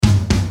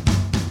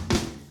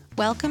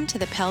Welcome to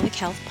the Pelvic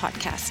Health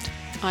Podcast.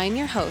 I'm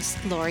your host,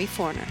 Lori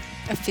Forner,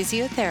 a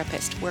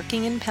physiotherapist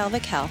working in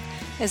pelvic health,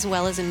 as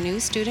well as a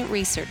new student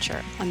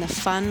researcher on the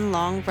fun,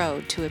 long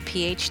road to a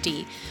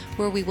PhD,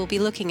 where we will be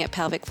looking at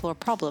pelvic floor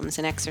problems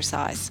and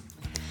exercise.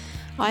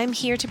 I'm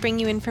here to bring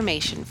you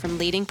information from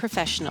leading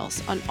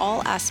professionals on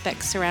all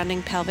aspects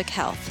surrounding pelvic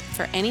health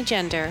for any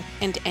gender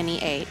and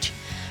any age,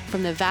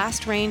 from the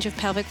vast range of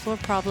pelvic floor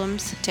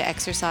problems to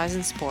exercise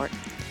and sport.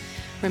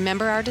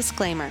 Remember our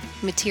disclaimer,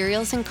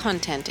 materials and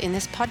content in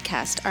this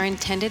podcast are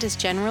intended as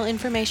general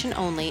information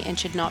only and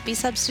should not be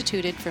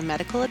substituted for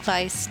medical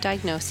advice,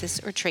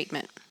 diagnosis, or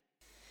treatment.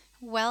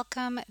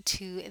 Welcome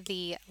to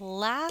the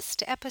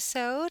last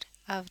episode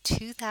of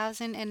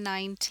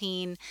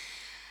 2019.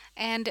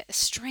 And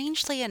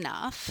strangely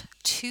enough,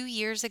 2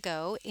 years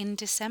ago in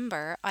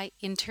December, I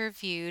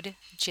interviewed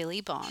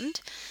Jilly Bond.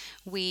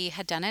 We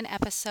had done an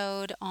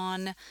episode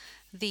on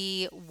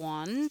the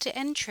wand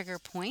and trigger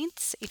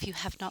points. If you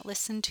have not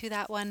listened to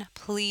that one,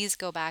 please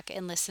go back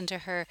and listen to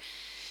her.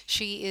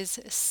 She is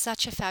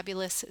such a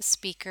fabulous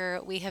speaker.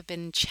 We have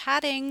been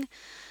chatting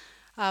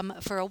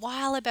for a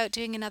while about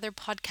doing another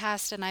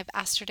podcast, and I've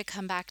asked her to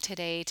come back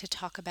today to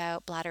talk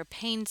about bladder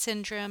pain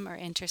syndrome or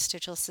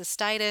interstitial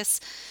cystitis.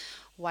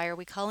 Why are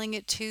we calling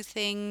it two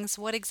things?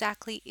 What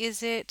exactly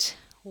is it?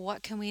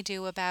 What can we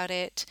do about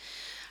it?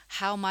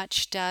 How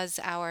much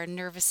does our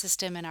nervous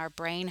system and our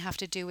brain have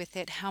to do with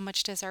it? How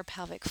much does our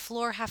pelvic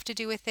floor have to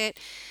do with it?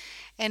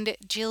 And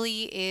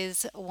Jilly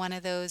is one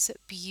of those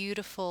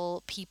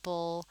beautiful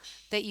people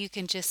that you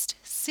can just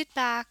sit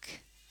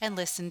back and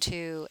listen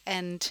to.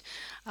 And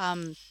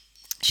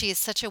she is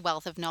such a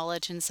wealth of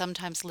knowledge. And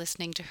sometimes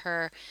listening to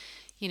her,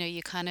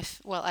 you kind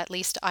of, well, at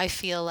least I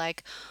feel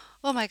like,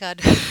 oh my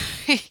God,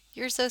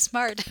 you're so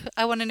smart.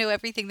 I want to know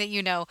everything that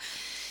you know.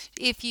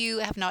 If you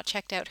have not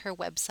checked out her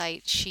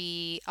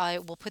website, I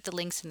will put the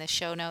links in the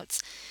show notes.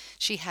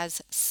 She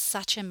has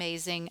such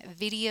amazing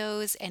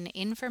videos and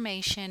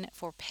information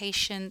for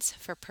patients,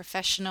 for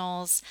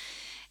professionals,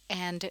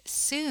 and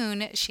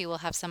soon she will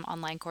have some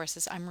online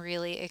courses. I'm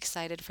really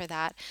excited for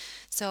that.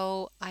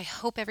 So I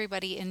hope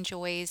everybody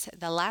enjoys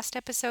the last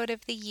episode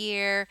of the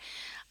year.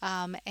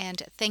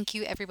 And thank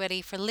you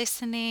everybody for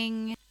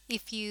listening.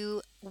 If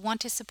you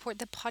want to support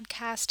the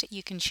podcast,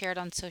 you can share it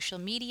on social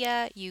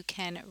media. You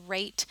can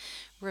rate,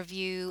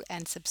 review,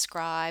 and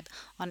subscribe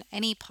on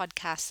any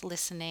podcast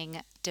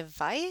listening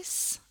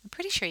device. I'm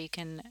pretty sure you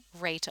can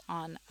rate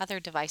on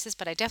other devices,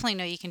 but I definitely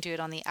know you can do it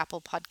on the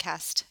Apple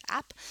Podcast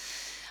app.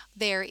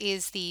 There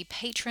is the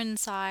patron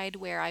side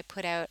where I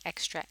put out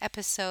extra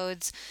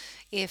episodes.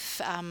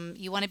 If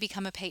you want to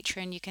become a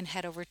patron, you can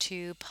head over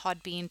to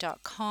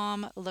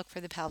podbean.com, look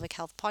for the Pelvic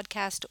Health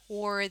Podcast,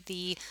 or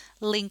the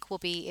link will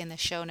be in the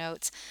show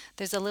notes.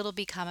 There's a little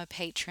Become a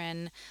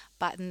Patron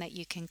button that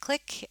you can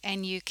click,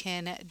 and you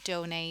can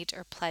donate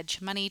or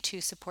pledge money to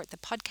support the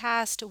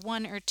podcast,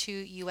 $1 or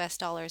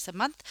 $2 a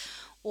month.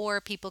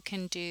 Or people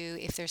can do,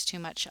 if there's too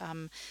much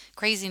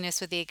craziness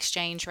with the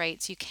exchange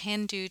rates, you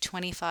can do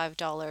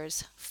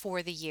 $25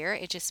 for the year.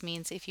 It just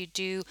means if you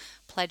do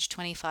pledge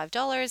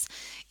 $25,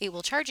 it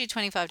will charge you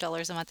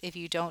 $25 a month if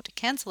you don't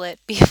cancel it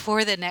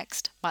before the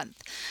next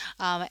month.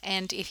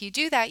 And if you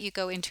do that, you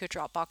go into a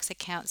Dropbox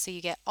account, so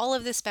you get all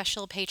of the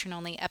special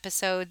patron-only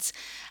episodes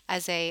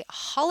as a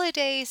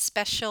holiday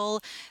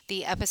special.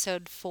 The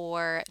episode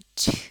for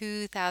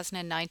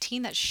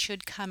 2019 that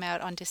should come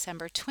out on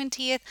December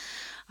 20th.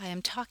 I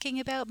am talking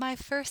about my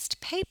first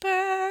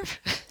paper.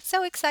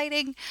 So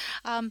exciting.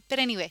 But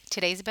anyway,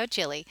 today's about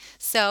Jilly.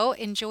 So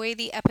enjoy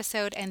the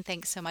episode, and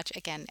thanks so much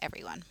again,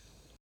 everyone.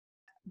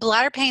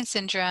 Bladder pain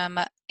syndrome,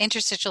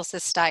 interstitial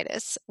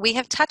cystitis. We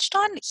have touched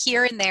on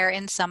here and there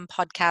in some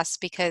podcasts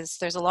because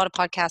there's a lot of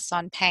podcasts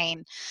on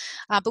pain,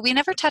 but we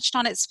never touched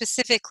on it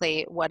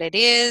specifically, what it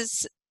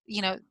is.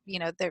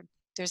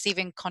 There's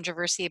even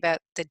controversy about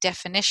the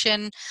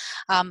definition.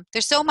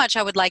 There's so much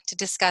I would like to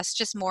discuss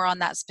just more on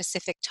that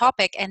specific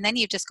topic. And then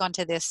you've just gone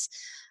to this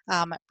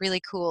really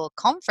cool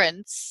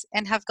conference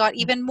and have got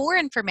even more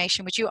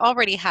information, which you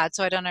already had.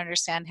 So I don't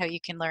understand how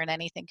you can learn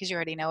anything because you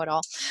already know it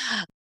all.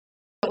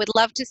 I would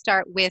love to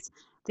start with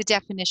the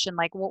definition,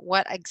 like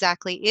what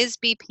exactly is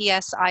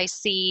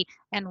BPSIC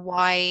and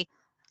why.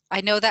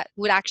 I know that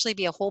would actually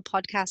be a whole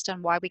podcast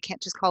on why we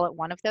can't just call it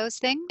one of those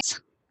things.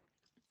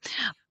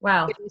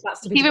 Well,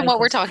 that's to be even debated. What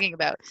we're talking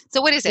about.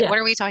 So what is it? Yeah. What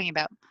are we talking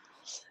about?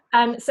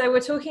 So we're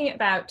talking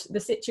about the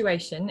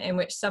situation in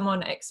which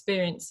someone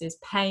experiences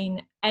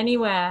pain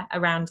anywhere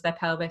around their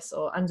pelvis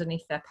or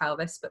underneath their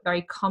pelvis, but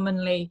very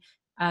commonly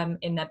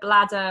in their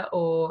bladder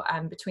or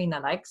between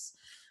their legs.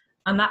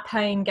 And that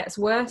pain gets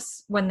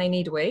worse when they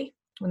need a wee,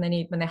 when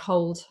they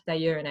hold their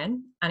urine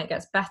in, and it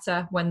gets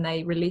better when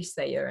they release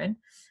their urine.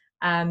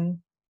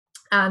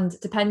 And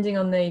depending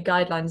on the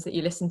guidelines that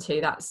you listen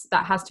to,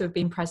 that has to have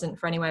been present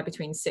for anywhere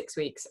between 6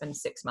 weeks and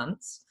 6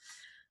 months.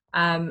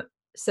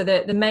 So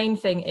the main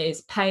thing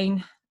is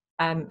pain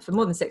for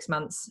more than 6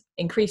 months,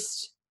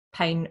 increased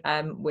pain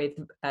with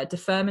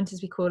deferment,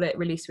 as we call it,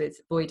 release with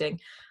voiding.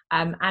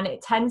 And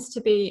it tends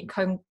to be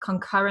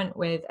concurrent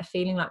with a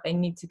feeling like they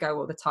need to go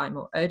all the time,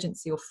 or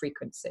urgency or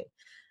frequency.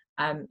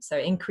 So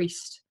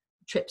increased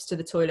trips to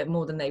the toilet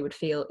more than they would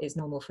feel is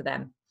normal for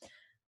them.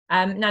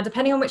 Now,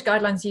 depending on which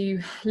guidelines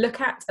you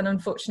look at, and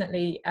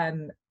unfortunately,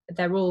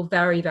 they're all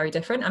very, very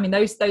different. I mean,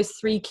 those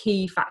three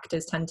key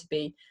factors tend to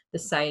be the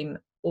same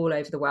all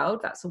over the world.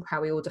 That's how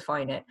we all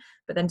define it.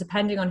 But then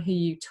depending on who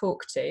you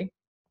talk to,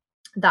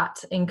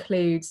 that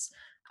includes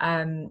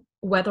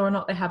whether or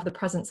not they have the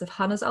presence of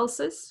Hunner's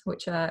ulcers,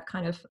 which are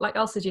kind of like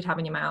ulcers you'd have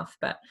in your mouth,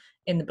 but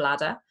in the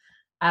bladder.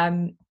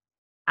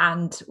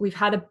 And we've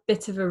had a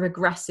bit of a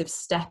regressive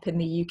step in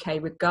the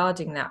UK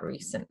regarding that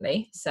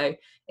recently. So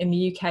in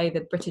the UK,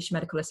 the British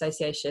Medical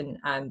Association,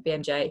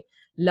 BMJ,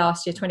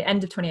 last year,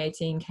 end of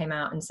 2018, came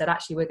out and said,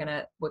 actually,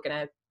 we're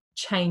gonna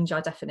change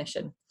our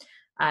definition.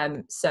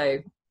 So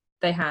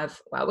they have,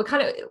 well,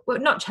 we're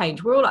not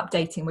changed, we're all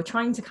updating. We're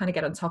trying to kind of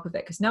get on top of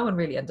it because no one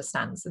really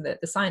understands, and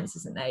the science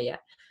isn't there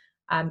yet.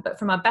 But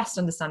from our best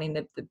understanding,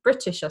 the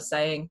British are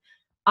saying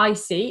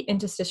IC,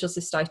 interstitial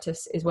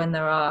cystitis, is when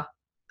there are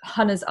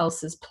Hunner's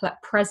ulcers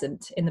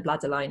present in the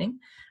bladder lining,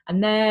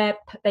 and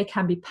they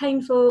can be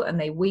painful, and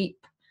they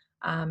weep,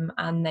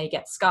 and they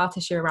get scar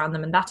tissue around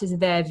them, and that is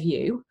their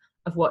view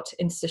of what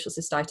interstitial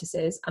cystitis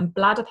is. And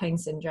bladder pain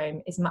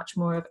syndrome is much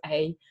more of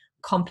a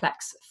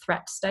complex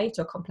threat state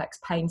or complex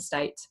pain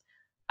state,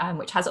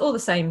 which has all the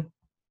same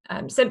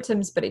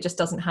symptoms, but it just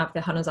doesn't have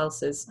the Hunner's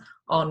ulcers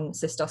on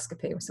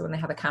cystoscopy, so when they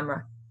have a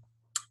camera.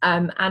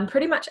 And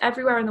pretty much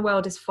everywhere in the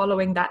world is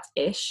following that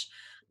ish,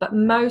 but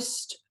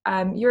most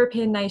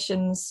European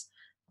nations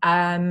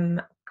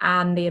and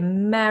the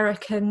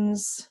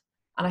Americans,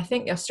 and I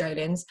think the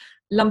Australians,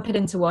 lump it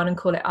into one and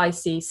call it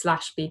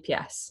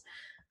IC/BPS,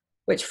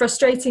 which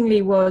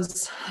frustratingly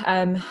was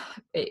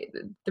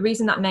the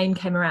reason that name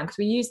came around, because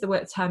we used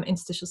the term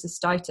interstitial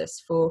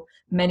cystitis for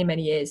many,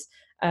 many years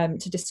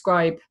to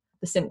describe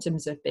the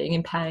symptoms of being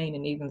in pain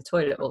and needing the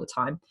toilet all the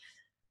time.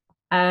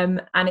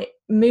 And it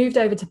moved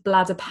over to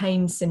bladder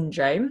pain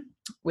syndrome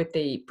with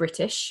the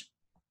British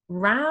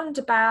round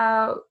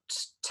about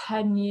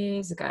 10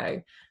 years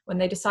ago, when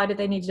they decided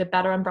they needed a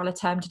better umbrella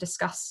term to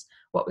discuss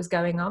what was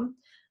going on.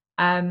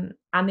 And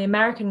the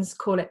Americans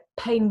call it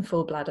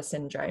painful bladder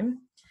syndrome.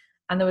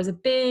 And there was a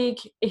big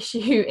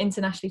issue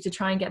internationally to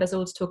try and get us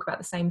all to talk about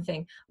the same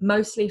thing,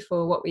 mostly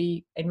for what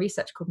we in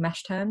research called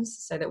mesh terms,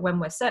 so that when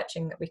we're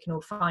searching, that we can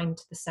all find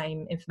the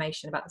same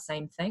information about the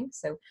same thing,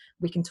 so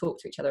we can talk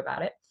to each other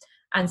about it.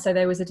 And so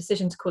there was a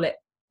decision to call it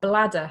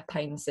bladder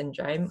pain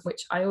syndrome,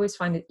 which I always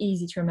find it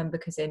easy to remember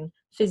because in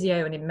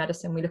physio and in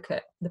medicine, we look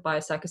at the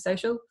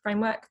biopsychosocial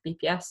framework,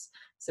 BPS,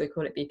 so we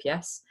call it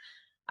BPS.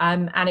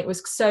 And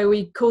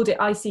we called it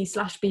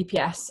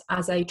IC/BPS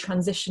as a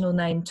transitional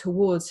name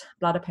towards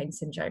bladder pain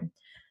syndrome.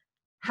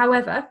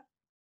 However,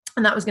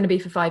 and that was going to be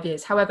for 5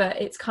 years. However,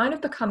 it's kind of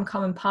become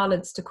common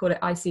parlance to call it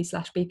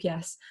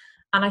IC/BPS.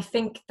 And I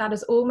think that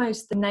is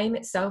almost, the name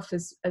itself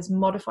has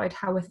modified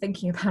how we're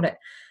thinking about it.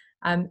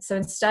 So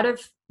instead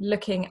of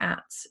looking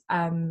at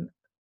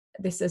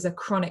this as a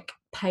chronic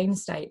pain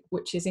state,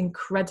 which is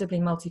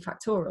incredibly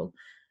multifactorial,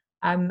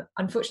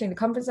 unfortunately, the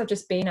conference I've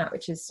just been at,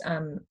 which is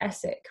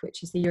ESSIC,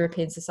 which is the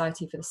European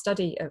Society for the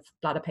Study of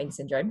Bladder Pain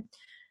Syndrome,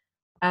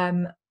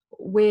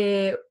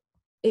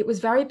 it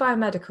was very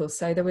biomedical.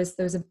 So there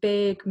was a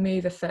big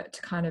move afoot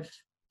to kind of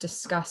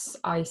discuss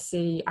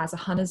IC as a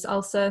Hunner's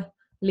ulcer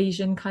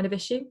lesion kind of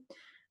issue.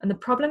 And the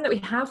problem that we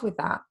have with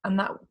that, and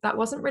that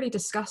wasn't really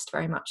discussed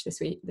very much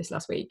this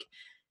last week,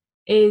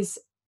 is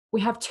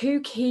we have two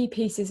key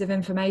pieces of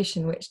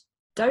information which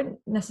don't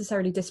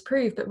necessarily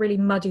disprove, but really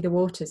muddy the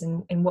waters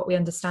in what we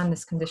understand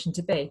this condition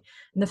to be.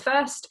 And the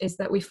first is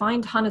that we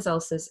find Hunner's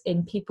ulcers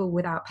in people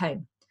without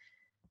pain.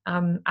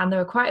 And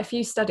there are quite a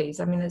few studies,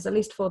 I mean, there's at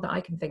least 4 that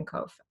I can think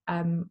of,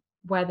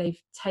 where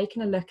they've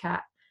taken a look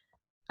at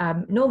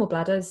normal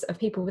bladders of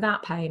people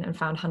without pain and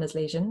found Hunner's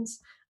lesions.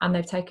 And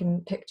they've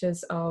taken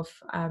pictures of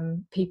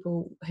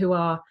people who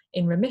are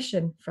in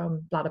remission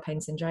from bladder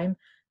pain syndrome,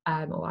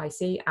 or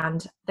IC,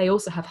 and they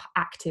also have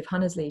active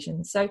Hunner's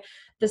lesions. So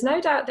there's no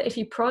doubt that if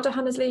you prod a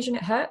Hunner's lesion,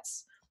 it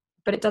hurts,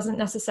 but it doesn't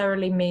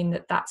necessarily mean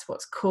that that's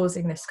what's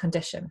causing this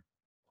condition.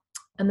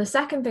 And the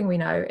second thing we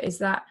know is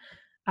that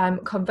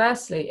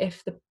conversely,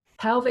 if the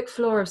pelvic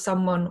floor of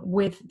someone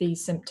with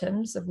these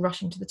symptoms of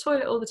rushing to the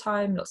toilet all the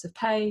time, lots of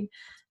pain,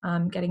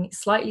 getting it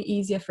slightly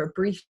easier for a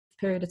brief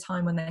period of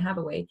time when they have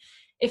a wee,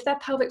 if their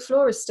pelvic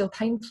floor is still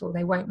painful,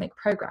 they won't make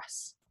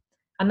progress.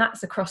 And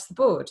that's across the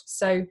board.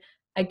 So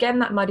again,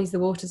 that muddies the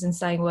waters in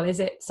saying, well, is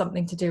it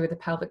something to do with the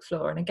pelvic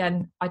floor? And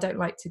again, I don't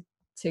like to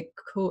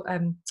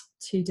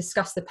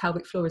discuss the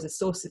pelvic floor as a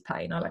source of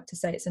pain. I like to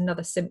say it's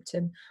another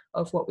symptom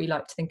of what we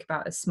like to think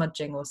about as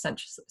smudging or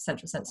central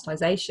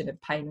sensitization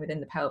of pain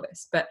within the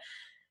pelvis. But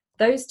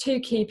those two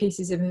key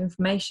pieces of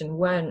information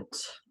weren't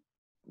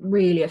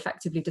really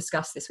effectively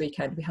discussed this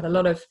weekend. We had a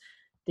lot of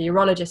the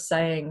urologists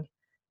saying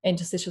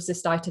interstitial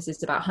cystitis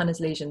is about Hannah's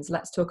lesions.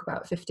 Let's talk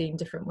about 15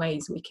 different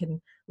ways we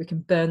can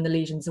burn the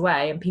lesions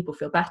away and people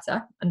feel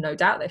better, and no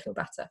doubt they feel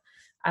better.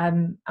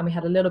 And we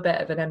had a little bit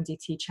of an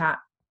MDT chat,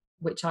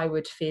 which I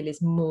would feel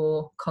is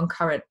more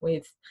concurrent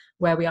with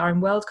where we are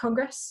in World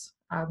Congress,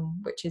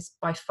 which is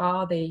by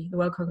far the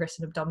World Congress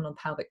in Abdominal and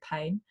Pelvic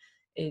Pain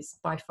is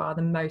by far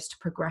the most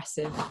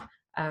progressive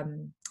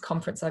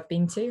conference I've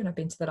been to, and I've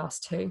been to the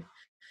last two.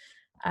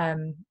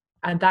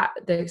 And that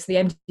there's the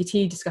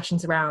MDT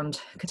discussions around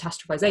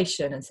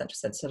catastrophization and central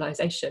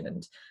sensitization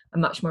and a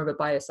much more of a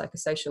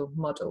biopsychosocial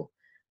model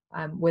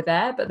were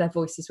there, but their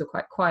voices were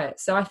quite quiet.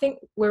 So I think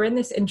we're in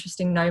this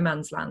interesting no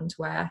man's land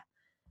where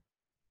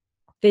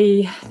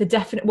the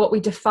definite what we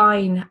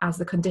define as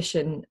the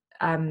condition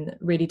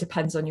really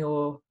depends on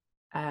your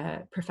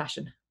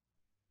profession,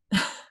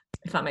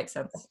 if that makes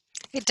sense.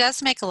 It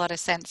does make a lot of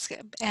sense,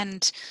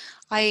 and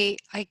I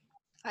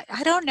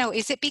don't know.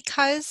 Is it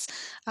because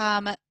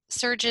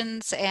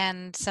surgeons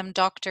and some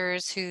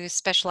doctors who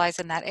specialize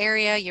in that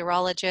area,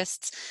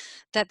 urologists,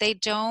 that they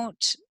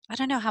don't? I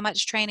don't know how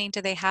much training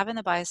do they have in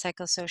the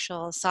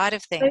biopsychosocial side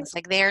of things.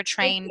 Like they're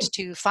trained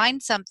to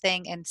find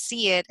something and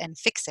see it and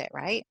fix it,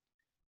 right?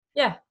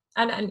 Yeah,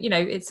 and you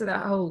know, it's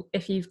that whole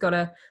if you've got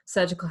a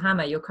surgical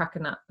hammer, you're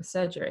cracking that with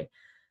surgery.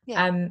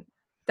 Yeah.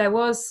 There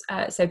was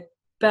so.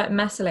 Bert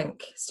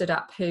Messelink stood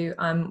up, who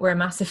we're a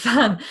massive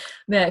fan.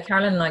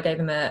 Carolyn and I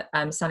gave him a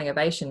standing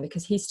ovation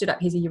because he stood up.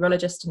 He's a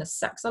urologist and a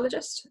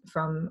sexologist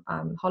from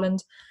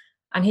Holland.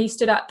 And he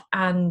stood up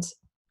and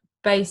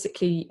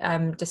basically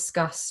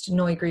discussed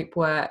Noy group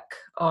work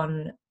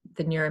on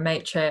the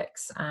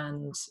neuromatrix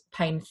and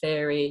pain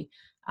theory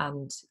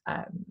and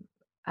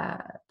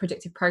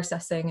predictive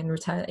processing and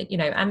return, you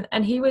know,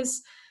 and he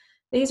was,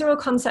 these are all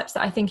concepts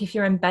that I think if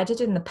you're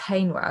embedded in the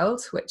pain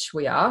world, which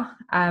we are,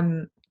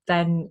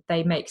 then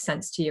they make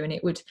sense to you, and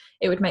it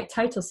would make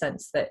total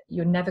sense that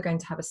you're never going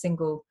to have a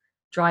single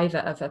driver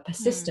of a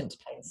persistent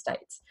pain state.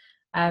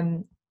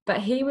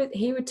 But he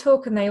would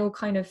talk, and they all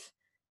kind of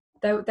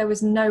there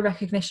was no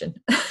recognition,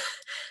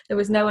 there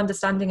was no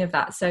understanding of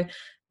that. So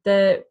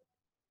the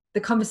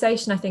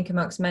conversation I think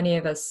amongst many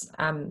of us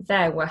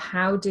there were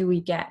how do we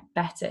get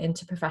better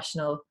into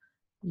professional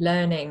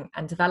learning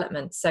and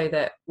development so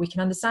that we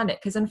can understand it,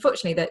 because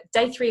unfortunately that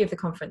day 3 of the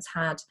conference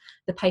had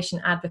the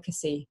patient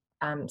advocacy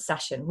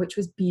session, which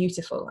was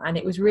beautiful, and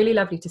it was really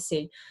lovely to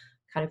see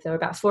kind of there were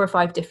about 4 or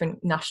 5 different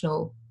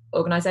national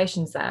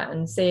organizations there,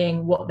 and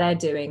seeing what they're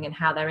doing and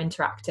how they're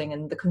interacting,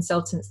 and the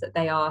consultants that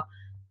they are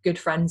good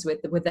friends with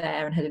were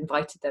there and had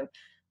invited them,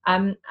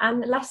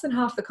 and less than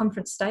half the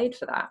conference stayed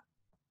for that,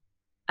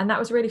 and that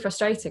was really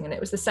frustrating. And it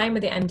was the same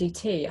with the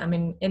MDT. I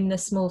mean, in the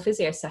small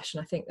physio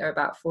session I think there were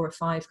about 4 or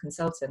 5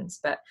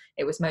 consultants, but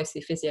it was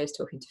mostly physios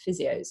talking to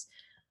physios.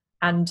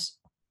 And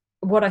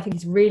what I think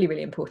is really,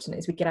 really important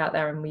is we get out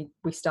there and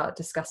we start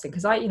discussing,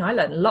 because I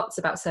learned lots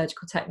about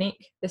surgical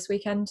technique this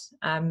weekend,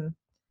 and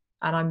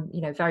I'm,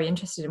 very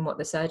interested in what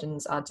the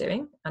surgeons are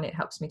doing, and it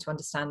helps me to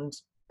understand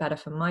better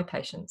for my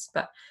patients.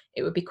 But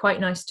it would be quite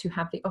nice to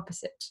have the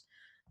opposite,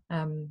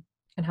 and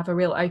have a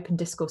real open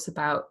discourse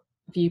about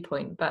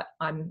viewpoint. But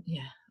I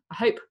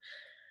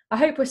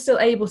hope we're still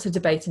able to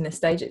debate in this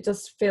stage. It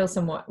does feel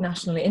somewhat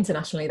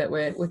internationally that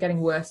we're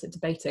getting worse at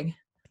debating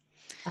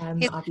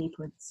our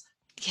viewpoints.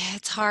 Yeah,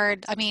 it's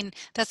hard. I mean,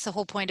 that's the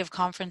whole point of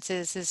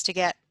conferences, is to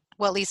get,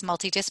 well, at least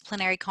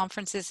multidisciplinary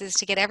conferences, is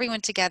to get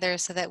everyone together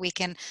so that we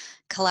can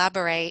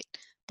collaborate.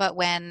 But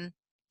when,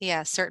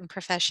 certain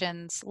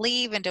professions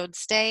leave and don't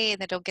stay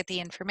and they don't get the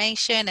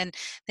information, and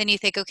then you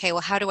think, okay, well,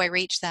 how do I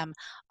reach them?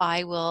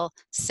 I will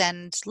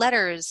send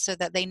letters so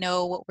that they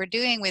know what we're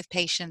doing with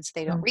patients.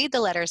 They don't read the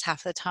letters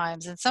half the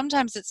times. And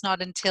sometimes it's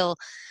not until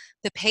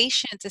the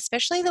patients,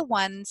 especially the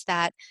ones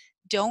that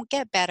don't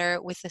get better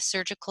with the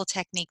surgical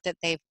technique that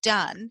they've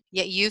done,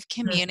 yet you've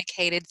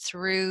communicated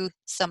through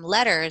some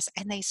letters,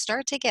 and they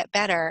start to get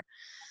better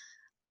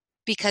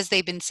because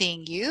they've been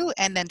seeing you.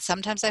 And then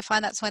sometimes I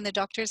find that's when the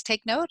doctors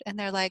take note, and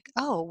they're like,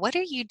 oh, what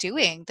are you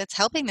doing that's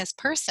helping this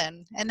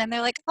person? And then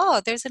they're like,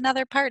 oh, there's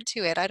another part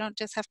to it. I don't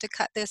just have to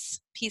cut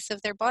this piece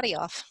of their body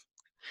off.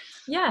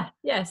 Yeah.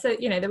 So,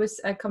 there was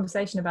a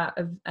conversation about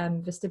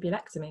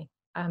vestibulectomy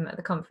at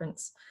the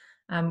conference,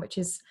 which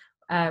is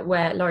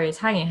where Laurie is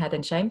hanging head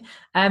in shame.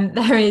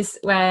 There is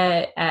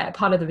where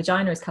part of the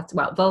vagina is cut,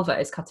 vulva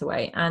is cut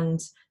away.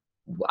 And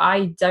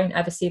I don't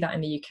ever see that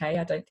in the UK.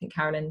 I don't think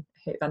Carolyn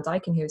Van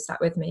Dyken, who sat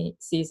with me,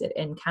 sees it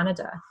in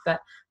Canada. But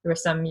there are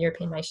some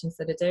European nations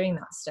that are doing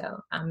that still.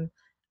 And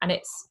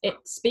it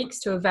speaks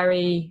to a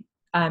very,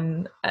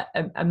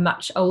 a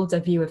much older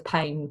view of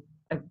pain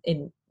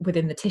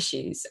within the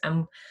tissues.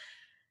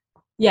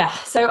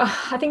 So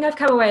I think I've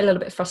come away a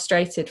little bit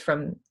frustrated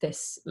from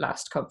this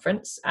last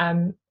conference.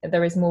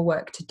 There is more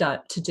work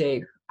to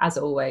do, as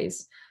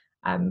always.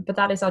 But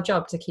that is our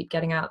job, to keep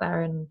getting out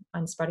there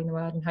and spreading the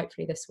word, and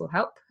hopefully this will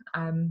help.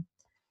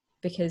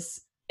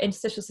 Because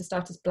interstitial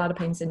cystitis bladder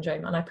pain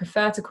syndrome, and I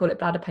prefer to call it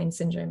bladder pain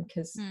syndrome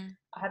because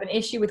I have an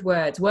issue with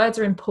words. Words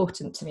are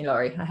important to me,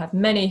 Laurie. I have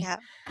many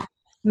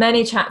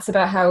many chats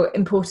about how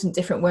important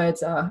different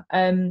words are.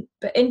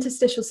 But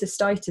interstitial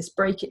cystitis,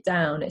 break it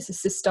down. It's a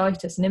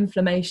cystitis, an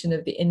inflammation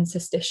of the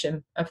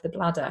interstitium of the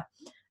bladder.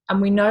 And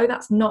we know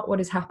that's not what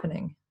is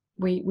happening.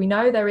 We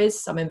know there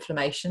is some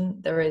inflammation.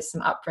 There is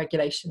some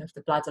upregulation of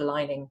the bladder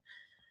lining.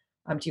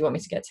 Do you want me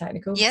to get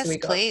technical? Yes,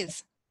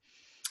 please.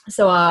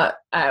 So our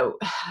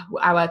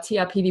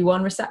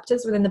TRPV1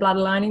 receptors within the bladder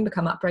lining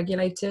become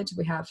upregulated.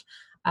 We have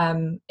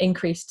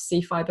increased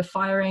C fiber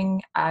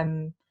firing.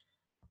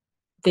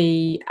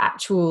 The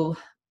actual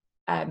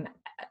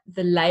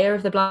the layer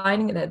of the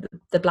lining,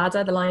 the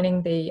bladder, the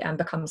lining,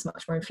 becomes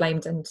much more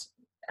inflamed, and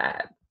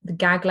the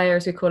gag layer,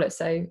 as we call it,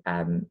 so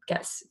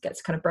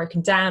gets kind of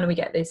broken down, and we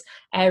get these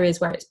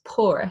areas where it's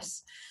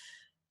porous,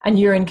 and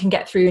urine can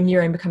get through, and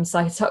urine becomes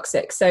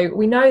cytotoxic. So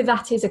we know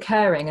that is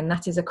occurring, and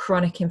that is a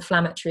chronic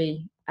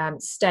inflammatory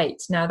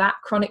state. Now, that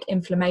chronic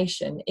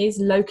inflammation is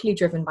locally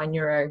driven by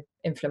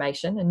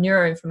neuroinflammation, and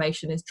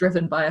neuroinflammation is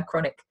driven by a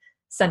chronic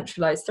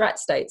centralized threat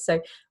state.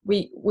 So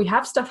we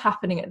have stuff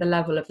happening at the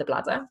level of the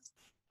bladder,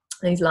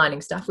 these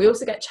lining stuff. We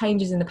also get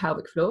changes in the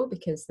pelvic floor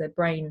because the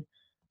brain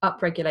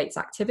upregulates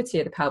activity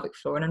of the pelvic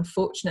floor, and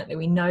unfortunately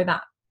we know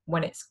that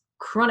when it's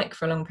chronic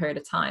for a long period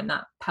of time,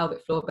 that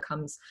pelvic floor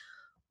becomes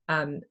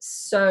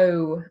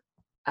so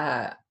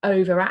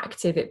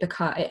overactive.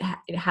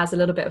 It has a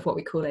little bit of what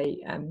we call a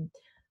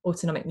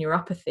autonomic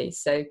neuropathy.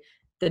 So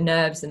the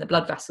nerves and the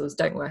blood vessels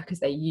don't work as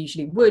they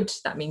usually would.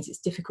 That means it's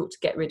difficult to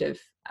get rid of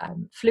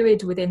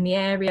fluid within the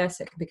area,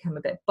 so it can become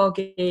a bit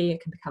boggy, it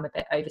can become a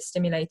bit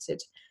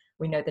overstimulated.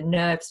 We know the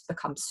nerves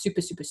become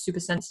super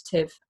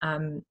sensitive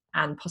and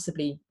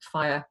possibly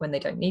fire when they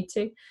don't need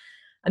to.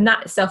 And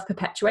that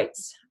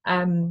self-perpetuates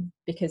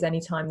because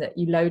anytime that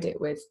you load it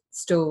with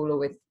stool or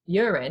with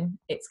urine,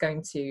 it's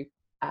going to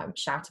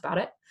shout about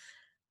it.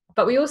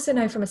 But we also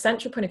know from a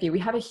central point of view, we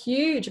have a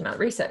huge amount of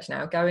research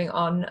now going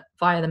on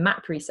via the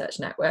MAP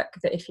research network,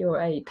 that if you're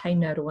a pain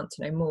nerd or want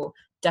to know more,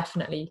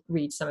 definitely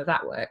read some of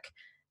that work,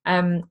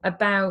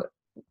 about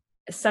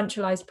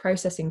centralized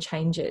processing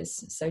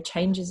changes. So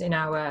changes in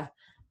our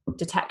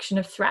detection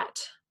of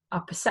threat,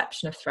 our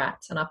perception of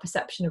threat, and our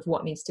perception of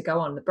what needs to go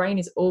on. The brain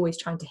is always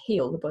trying to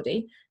heal the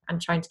body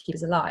and trying to keep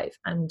us alive.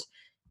 And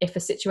if a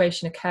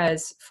situation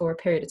occurs for a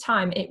period of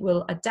time, it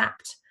will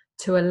adapt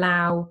to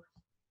allow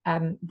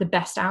the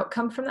best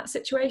outcome from that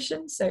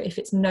situation. So if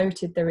it's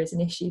noted there is an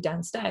issue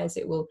downstairs,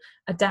 it will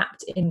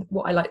adapt in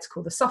what I like to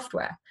call the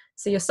software.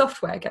 So your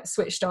software gets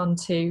switched on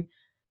to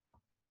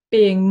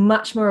being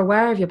much more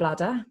aware of your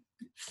bladder,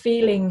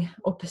 feeling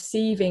or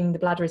perceiving the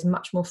bladder is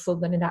much more full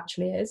than it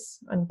actually is.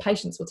 And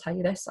patients will tell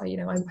you this. I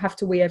have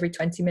to wee every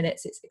 20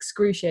 minutes. It's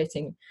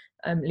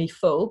excruciatingly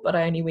full, but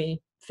I only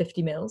wee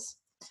 50 mils.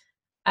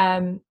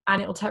 And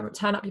it'll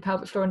turn up your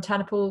pelvic floor and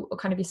turn up all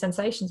kind of your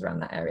sensations around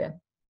that area.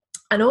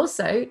 And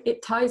also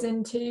it ties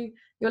into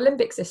your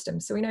limbic system.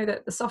 So we know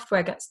that the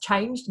software gets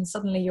changed, and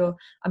suddenly your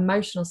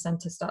emotional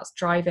center starts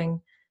driving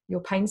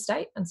your pain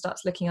state and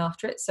starts looking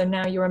after it. So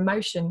now your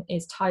emotion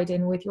is tied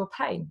in with your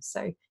pain.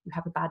 So you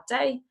have a bad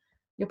day,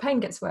 your pain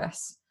gets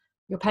worse.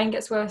 Your pain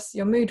gets worse,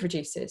 your mood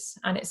reduces,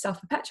 and it's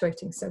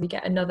self-perpetuating. So we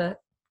get another,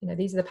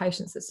 these are the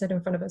patients that sit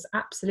in front of us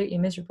absolutely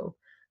miserable.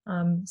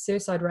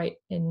 Suicide rate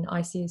in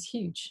IC is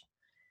huge.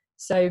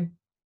 So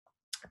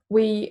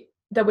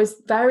there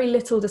was very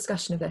little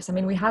discussion of this. I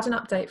mean, we had an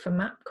update from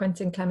MAP.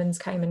 Quentin Clemens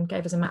came and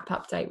gave us a MAP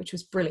update, which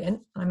was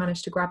brilliant. I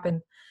managed to grab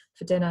him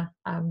for dinner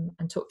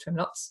and talk to him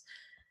lots.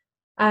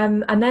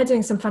 And they're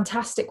doing some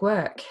fantastic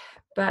work,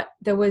 but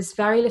there was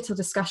very little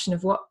discussion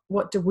of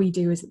what do we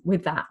do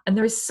with that. And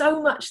there is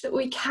so much that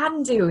we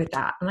can do with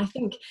that. And I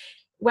think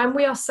when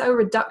we are so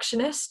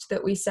reductionist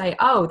that we say,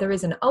 oh, there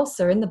is an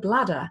ulcer in the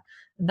bladder,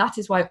 and that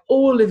is why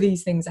all of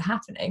these things are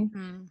happening,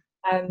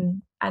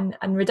 and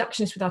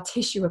reductionist with our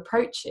tissue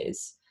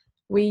approaches,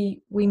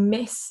 we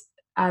miss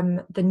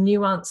the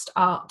nuanced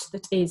art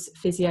that is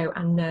physio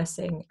and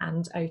nursing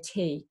and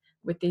OT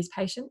with these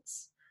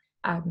patients.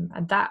 And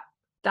that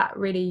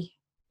really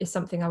is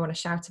something I want to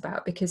shout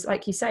about, because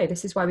like you say,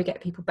 this is why we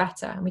get people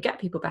better, and we get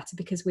people better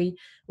because we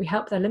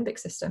help their limbic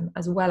system,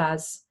 as well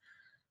as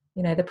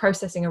the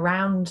processing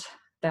around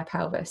their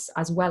pelvis,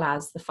 as well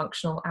as the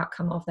functional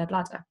outcome of their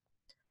bladder.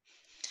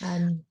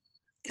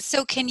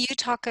 So can you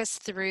talk us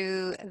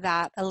through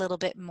that a little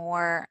bit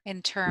more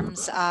in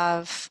terms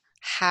of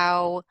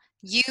how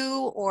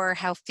you or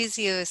how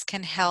physios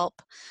can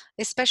help,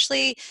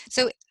 especially,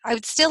 so I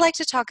would still like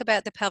to talk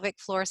about the pelvic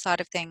floor side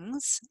of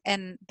things,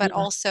 but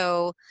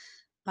also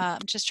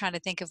I'm just trying to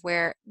think of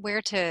where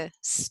to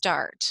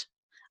start.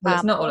 Well,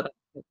 it's not all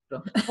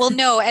about well,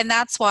 no, and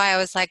that's why I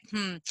was like,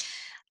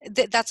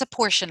 that's a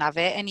portion of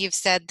it, and you've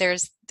said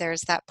there's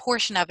that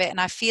portion of it,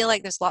 and I feel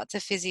like there's lots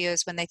of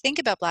physios when they think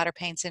about bladder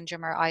pain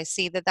syndrome or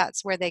IC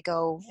that's where they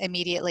go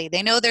immediately.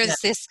 They know there's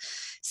this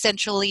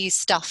centrally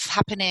stuff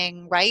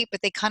happening, right?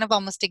 But they kind of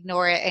almost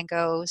ignore it and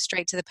go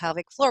straight to the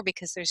pelvic floor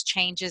because there's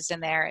changes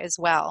in there as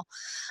well.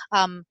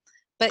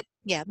 But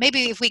yeah,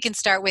 maybe if we can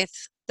start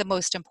with the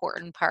most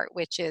important part,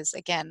 which is,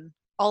 again,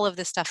 all of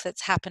the stuff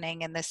that's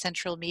happening in the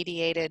central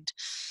mediated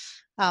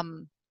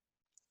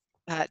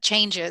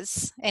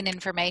changes in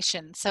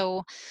information.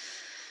 So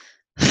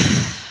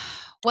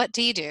what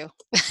do you do?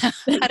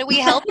 How do we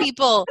help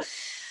people?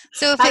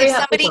 So if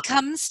somebody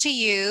comes to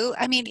you,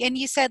 I mean, and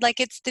you said like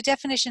it's the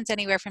definition's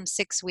anywhere from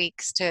 6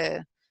 weeks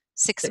to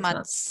 6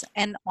 months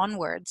and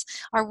onwards,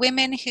 are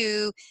women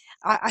who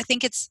I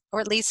think it's, or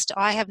at least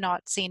I have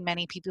not seen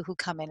many people who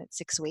come in at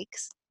 6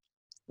 weeks.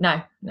 No,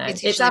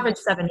 it's average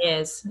 7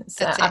 years. It's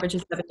average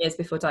is 7 years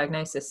before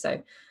diagnosis. So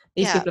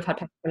these people have had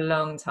pain for a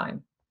long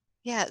time.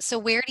 Yeah. So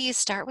where do you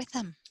start with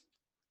them?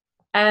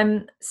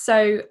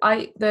 So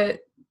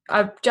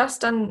I've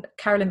just done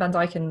Carolyn Van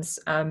Dyken's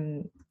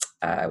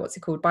what's it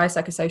called,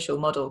 biopsychosocial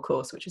model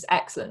course, which was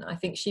excellent. I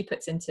think she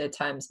puts into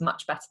terms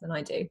much better than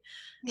I do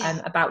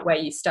about where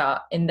you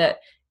start, in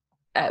that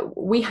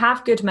we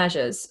have good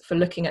measures for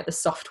looking at the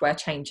software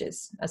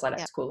changes, as I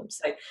like to call them.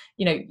 So,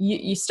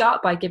 you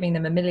start by giving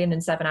them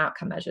 1,000,007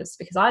 outcome measures,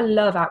 because I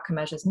love outcome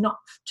measures, not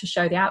to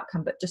show the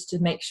outcome, but just to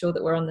make sure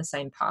that we're on the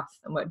same path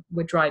and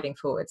we're driving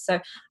forward.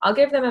 So I'll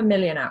give them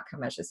 1,000,000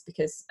 outcome measures,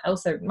 because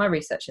also my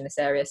research in this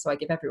area, so I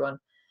give everyone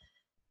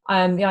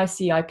the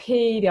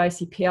ICIP, the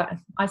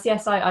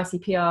ICSI,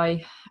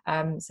 ICPI,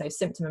 so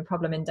symptom and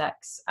problem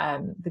index,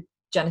 the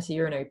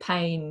genitourinary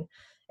pain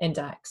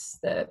index,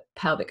 the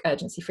pelvic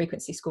urgency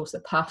frequency score,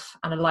 so PUF,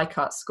 and a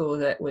Likert score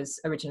that was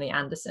originally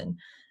Anderson.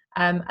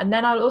 And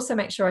then I'll also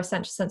make sure I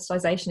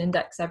sensitization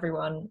index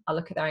everyone. I'll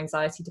look at their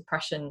anxiety,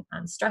 depression,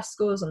 and stress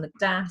scores on the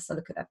DAS. I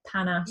look at their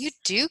PANAS. You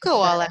do go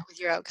all out with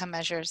your outcome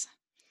measures.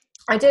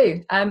 I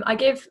do. I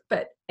give,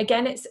 but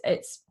again, it's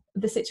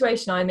the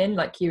situation I'm in,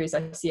 like you, is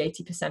I see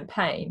 80%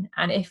 pain.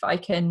 And if I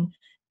can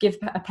give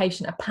a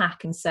patient a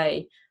pack and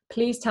say,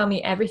 please tell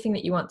me everything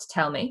that you want to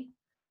tell me,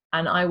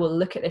 and I will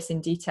look at this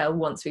in detail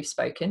once we've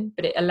spoken,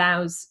 but it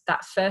allows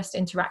that first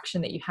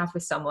interaction that you have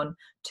with someone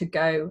to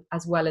go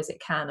as well as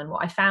it can. And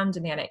what I found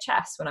in the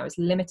NHS, when I was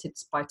limited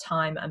by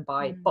time and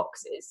by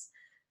boxes,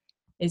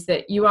 is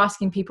that you're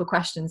asking people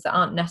questions that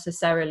aren't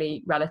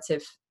necessarily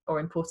relative or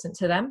important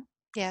to them,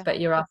 but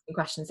you're asking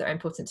questions that are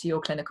important to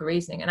your clinical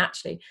reasoning. And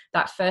actually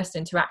that first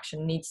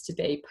interaction needs to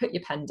be, put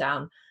your pen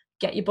down,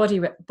 get your body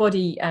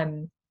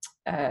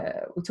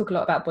we talk a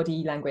lot about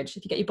body language.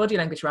 If you get your body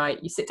language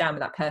right, you sit down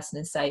with that person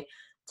and say,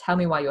 tell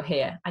me why you're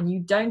here, and you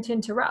don't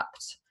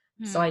interrupt.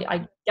 So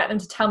I get them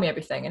to tell me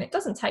everything, and it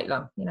doesn't take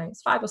long.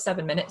 It's 5 or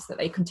 7 minutes that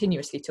they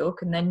continuously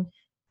talk, and then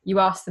you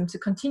ask them to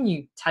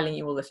continue telling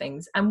you all the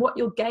things. And what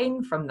you'll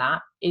gain from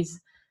that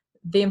is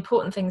the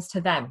important things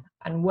to them,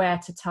 and where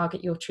to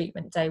target your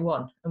treatment day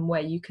one, and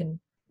where you can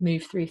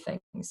move through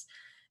things.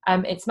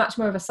 It's much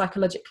more of a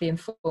psychologically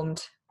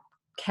informed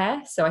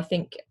care. So I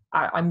think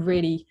I'm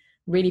really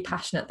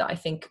passionate that I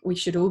think we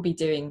should all be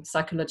doing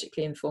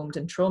psychologically informed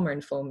and trauma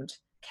informed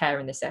care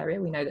in this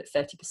area. We know that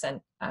 30%,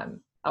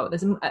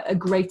 there's a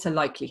greater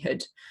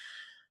likelihood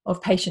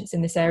of patients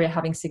in this area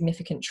having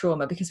significant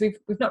trauma, because we've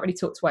not really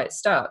talked why it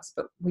starts,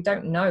 but we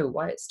don't know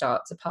why it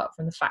starts, apart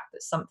from the fact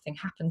that something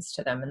happens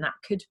to them. And that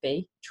could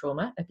be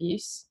trauma,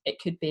 abuse. It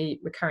could be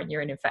recurrent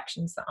urine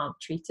infections that aren't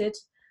treated.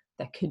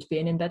 There could be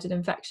an embedded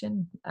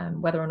infection.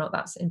 Whether or not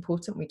that's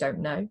important, we don't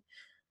know.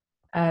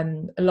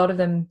 A lot of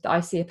them that I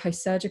see are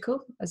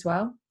post-surgical as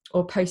well,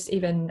 or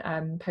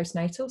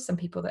postnatal. Some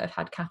people that have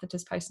had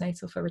catheters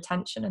postnatal for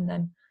retention, and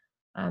then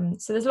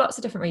so there's lots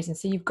of different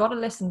reasons. So you've got to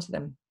listen to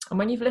them, and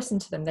when you've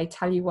listened to them, they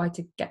tell you why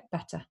to get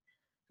better,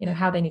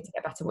 how they need to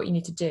get better, what you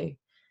need to do.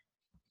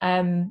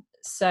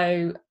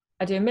 So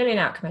I do 1,000,000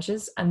 outcome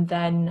measures, and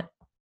then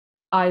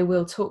I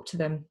will talk to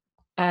them.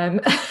 One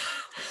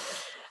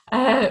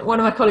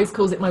of my colleagues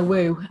calls it my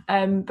woo,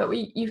 but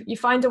you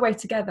find a way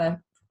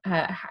together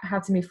how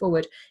to move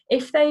forward.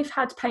 If they've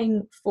had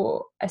pain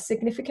for a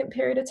significant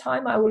period of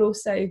time, I will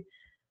also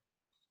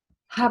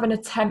have an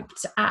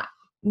attempt at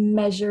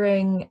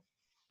measuring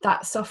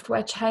that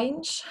software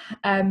change,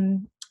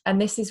 and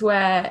this is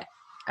where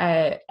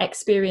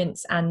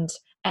experience and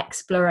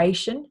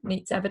exploration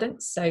meets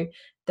evidence. So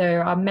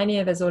there are many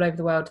of us all over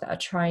the world that are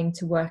trying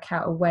to work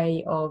out a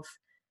way of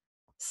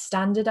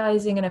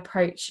standardizing an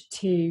approach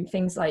to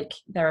things like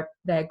their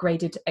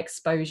graded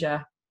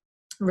exposure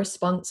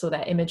response or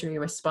their imagery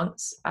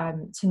response,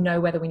 to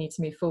know whether we need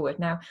to move forward.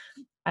 Now,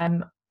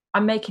 I'm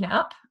making it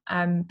up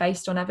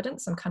based on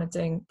evidence. I'm kind of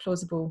doing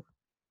plausible,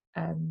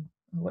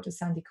 what does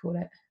Sandy call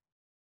it?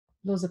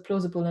 Laws of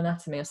plausible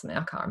anatomy or something,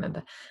 I can't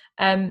remember.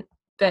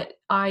 But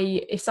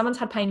if someone's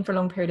had pain for a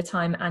long period of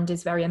time and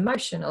is very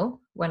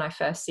emotional when I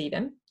first see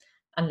them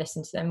and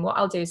listen to them, what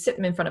I'll do is sit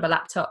them in front of a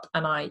laptop,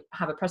 and I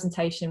have a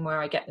presentation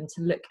where I get them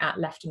to look at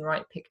left and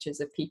right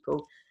pictures of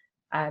people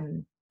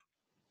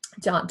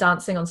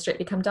dancing on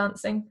Strictly Come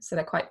Dancing. So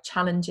they're quite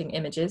challenging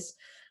images.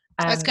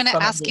 I was going to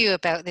ask you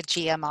about the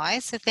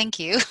GMI, so thank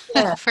you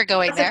for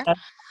going there.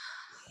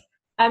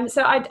 Okay.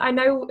 So I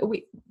know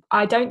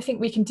I don't think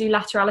we can do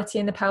laterality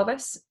in the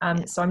pelvis.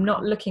 So I'm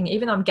not looking,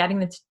 even though I'm getting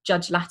them to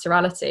judge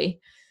laterality,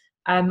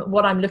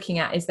 what I'm looking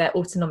at is their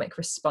autonomic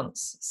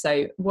response.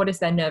 So what is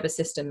their nervous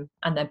system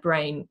and their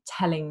brain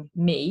telling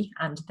me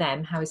and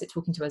them? How is it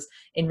talking to us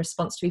in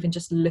response to even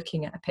just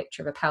looking at a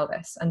picture of a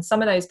pelvis? And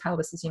some of those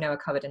pelvises, are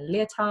covered in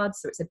leotards,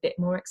 so it's a bit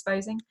more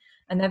exposing.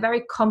 And they're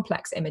very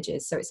complex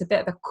images, so it's a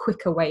bit of a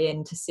quicker way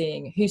into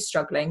seeing who's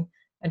struggling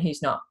and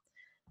who's not.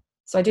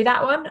 So I do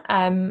that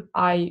one.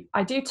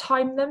 I do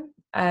time them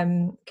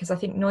because I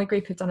think Noi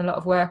Group have done a lot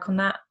of work on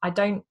that. I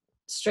don't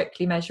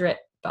strictly measure it,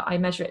 but I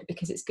measure it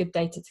because it's good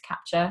data to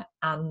capture,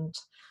 and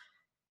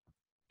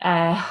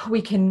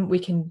we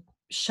can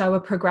show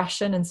a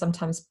progression, and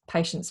sometimes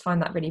patients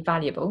find that really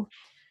valuable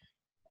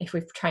if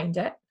we've trained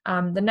it.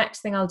 The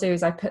next thing I'll do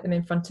is I put them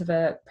in front of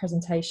a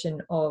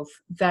presentation of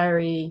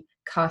very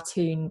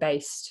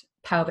cartoon-based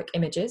pelvic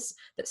images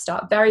that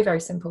start very,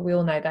 very simple. We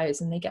all know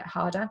those, and they get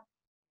harder.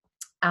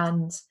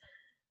 And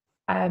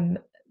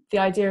the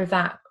idea of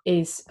that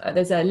is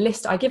there's a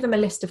list. I give them a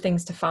list of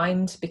things to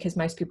find because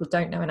most people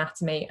don't know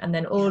anatomy, and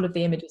then all of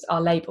the images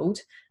are labeled,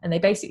 and they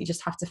basically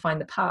just have to find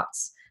the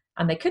parts,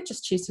 and they could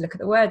just choose to look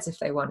at the words if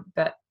they want,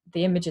 but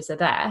the images are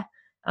there.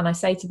 And I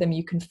say to them,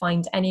 you can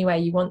find anywhere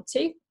you want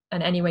to,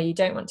 and anywhere you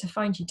don't want to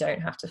find, you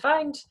don't have to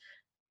find.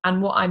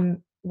 And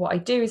what I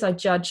do is I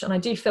judge, and I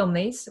do film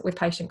these with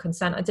patient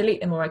consent. I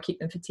delete them or I keep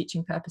them for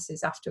teaching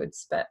purposes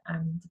afterwards, but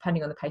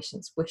depending on the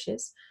patient's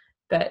wishes.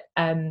 But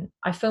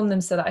I film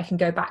them so that I can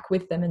go back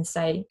with them and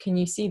say, can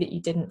you see that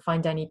you didn't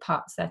find any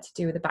parts there to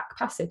do with the back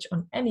passage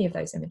on any of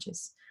those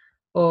images?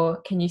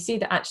 Or can you see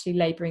that actually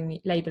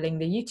labeling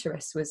the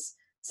uterus was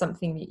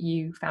something that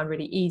you found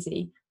really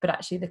easy, but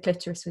actually the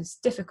clitoris was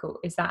difficult?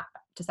 Does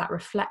that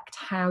reflect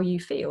how you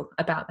feel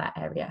about that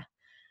area?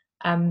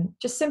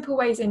 Just simple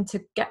ways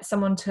to get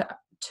someone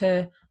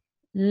to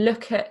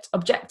look at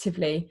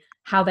objectively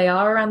how they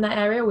are around that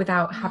area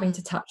without having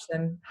to touch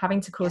them,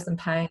 having to cause them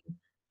pain,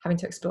 having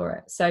to explore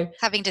it. So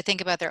having to think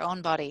about their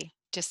own body,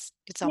 just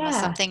it's almost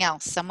something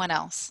else, someone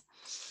else.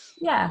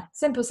 Yeah,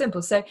 simple.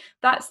 So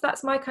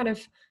that's my kind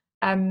of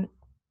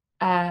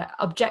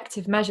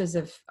objective measures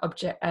of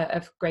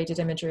graded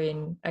imagery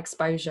and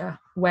exposure.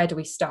 Where do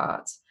we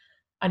start?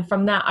 And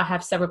from that, I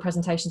have several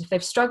presentations. If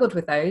they've struggled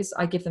with those,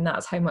 I give them that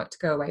as homework to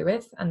go away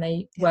with, and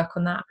they work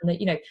on that.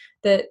 And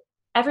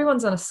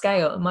everyone's on a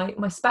scale.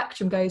 My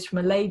spectrum goes from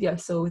a lady I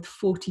saw with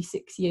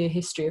 46-year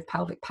history of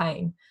pelvic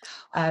pain.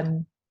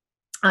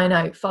 I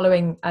know,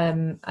 following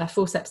a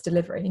forceps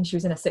delivery, and she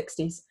was in her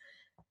 60s.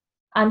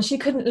 And she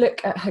couldn't look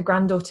at her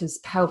granddaughter's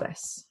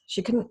pelvis.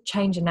 She couldn't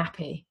change a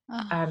nappy.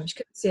 She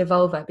couldn't see a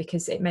vulva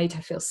because it made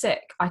her feel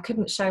sick. I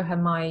couldn't show her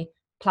my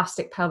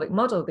plastic pelvic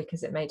model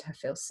because it made her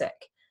feel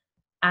sick.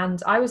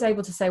 And I was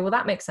able to say, well,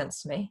 that makes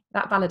sense to me.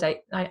 That validate.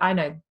 I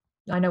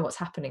know what's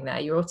happening there.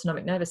 Your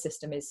autonomic nervous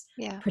system is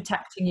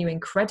protecting you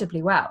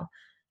incredibly well.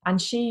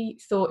 And she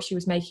thought she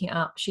was making it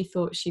up. She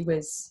thought she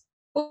was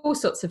all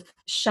sorts of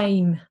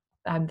shame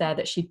there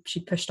that she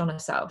pushed on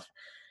herself.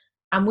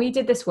 And we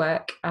did this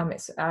work,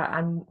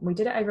 and we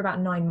did it over about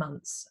 9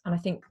 months. And I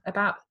think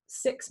about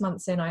 6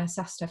 months in, I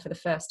assessed her for the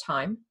first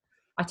time.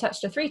 I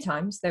touched her 3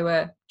 times. They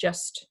were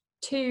just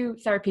 2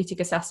 therapeutic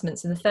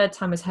assessments. And the third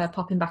time was her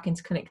popping back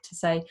into clinic to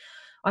say,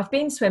 I've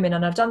been swimming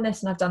and I've done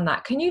this and I've done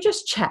that. Can you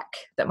just check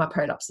that my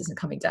prolapse isn't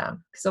coming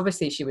down? Because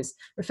obviously she was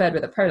referred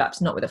with a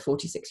prolapse, not with a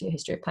 46-year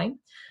history of pain.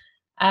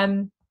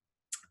 And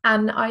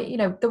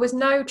there was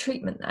no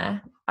treatment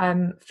there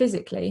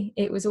physically.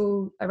 It was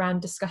all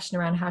around discussion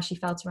around how she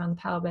felt around the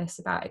pelvis,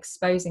 about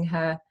exposing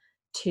her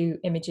to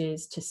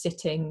images, to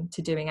sitting,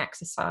 to doing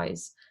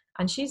exercise.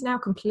 And she's now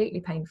completely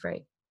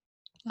pain-free.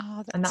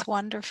 Oh, that's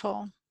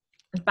wonderful.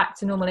 Back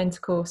to normal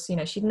intercourse.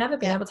 She'd never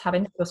been able to have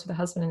intercourse with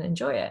her husband and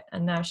enjoy it.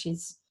 And now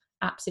she's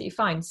absolutely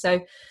fine.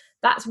 So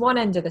that's one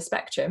end of the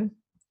spectrum.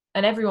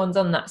 And everyone's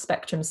on that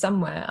spectrum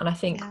somewhere. And I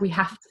think we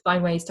have to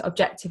find ways to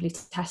objectively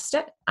test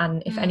it.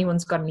 And if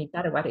anyone's got any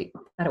better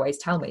ways,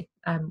 tell me.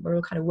 We're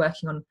all kind of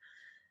working on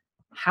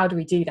how do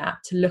we do that,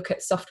 to look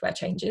at software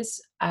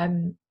changes.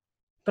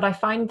 But I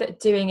find that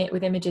doing it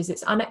with images,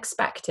 it's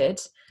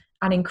unexpected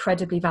and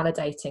incredibly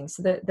validating.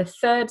 So the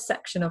third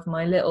section of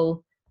my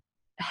little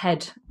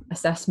head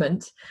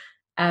assessment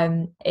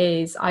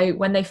is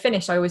when they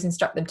finish, I always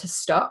instruct them to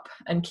stop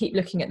and keep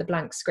looking at the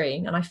blank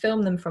screen, and I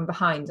film them from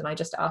behind, and I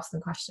just ask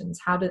them questions.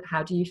 How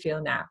do you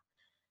feel now?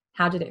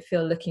 How did it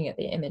feel looking at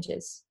the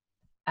images?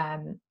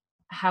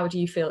 How do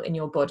you feel in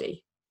your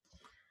body?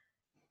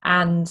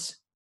 And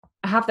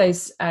I have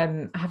those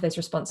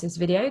responses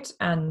videoed,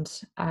 and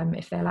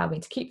if they allow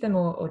me to keep them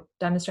or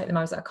demonstrate them.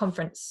 I was at a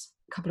conference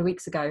a couple of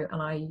weeks ago,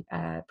 and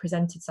I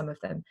presented some of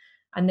them,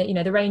 and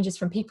the range is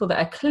from people that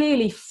are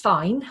clearly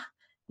fine.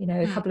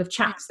 A couple of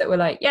chaps that were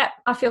like, yeah,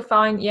 I feel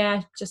fine.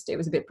 Yeah, just it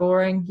was a bit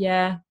boring.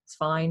 Yeah, it's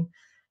fine.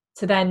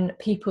 To then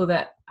people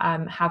that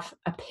have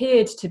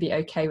appeared to be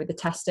okay with the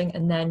testing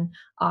and then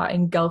are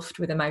engulfed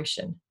with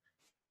emotion.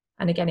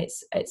 And again,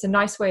 it's a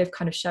nice way of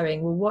kind of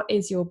showing, well, what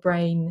is your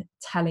brain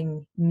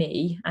telling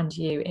me and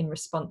you in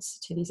response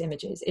to these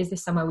images? Is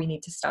this somewhere we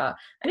need to start?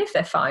 And if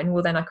they're fine,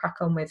 well, then I crack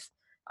on with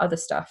other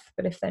stuff.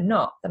 But if they're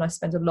not, then I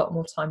spend a lot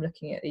more time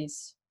looking at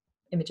these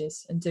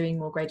images and doing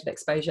more graded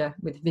exposure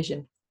with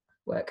vision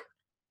work.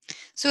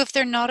 So if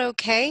they're not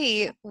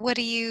okay, where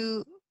do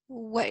you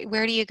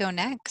go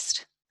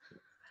next?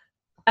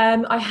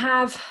 I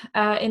have,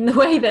 in the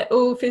way that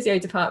all physio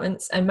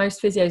departments and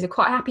most physios are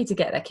quite happy to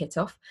get their kit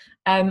off,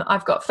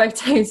 I've got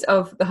photos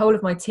of the whole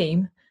of my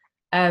team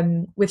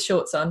with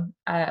shorts on.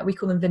 We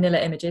call them vanilla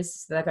images.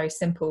 So they're very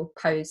simple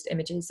posed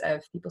images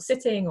of people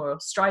sitting or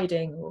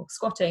striding or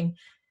squatting,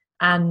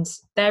 and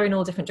they're in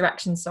all different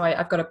directions. So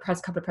I've got a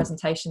couple of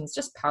presentations,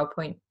 just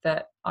PowerPoint,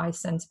 that I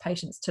send to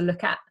patients to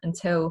look at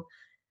until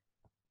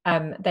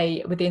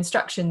with the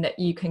instruction that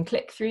you can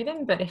click through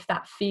them. But if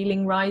that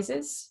feeling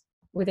rises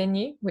within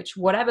you, which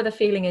whatever the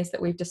feeling is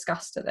that we've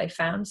discussed that they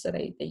found, so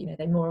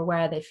they're more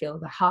aware, they feel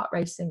the heart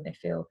racing, they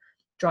feel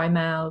dry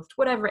mouthed,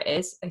 whatever it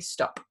is, they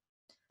stop.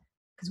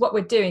 Because what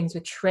we're doing is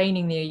we're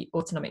training the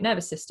autonomic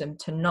nervous system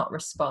to not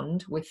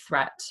respond with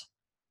threat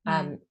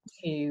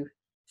to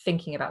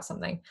thinking about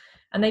something.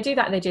 And they do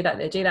that.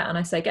 And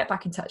I say, get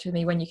back in touch with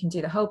me when you can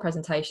do the whole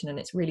presentation and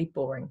it's really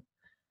boring.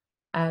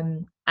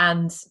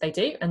 And they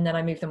do, and then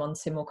I move them on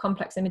to more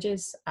complex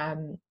images,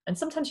 and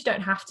sometimes you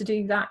don't have to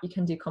do that, you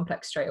can do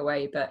complex straight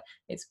away, but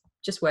it's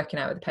just working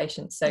out with the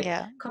patient. So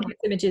complex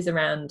images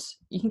around,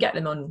 you can get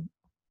them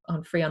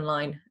on free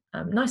online,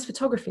 nice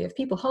photography of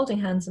people holding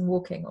hands and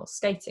walking or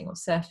skating or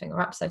surfing or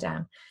upside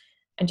down,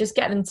 and just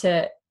get them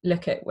to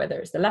look at whether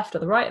it's the left or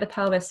the right of the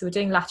pelvis. So we're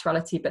doing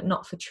laterality, but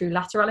not for true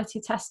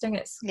laterality testing,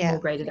 it's more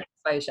graded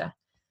exposure,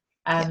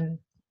 and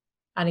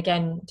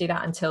again do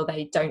that until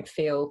they don't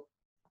feel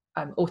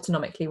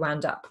autonomically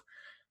wound up,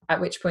 at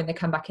which point they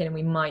come back in and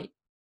we might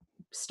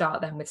start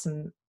them with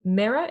some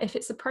mirror if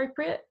it's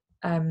appropriate.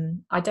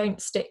 I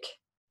don't stick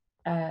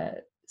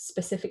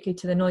specifically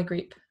to the Neu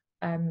group,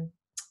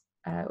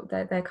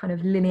 their kind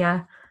of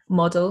linear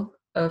model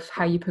of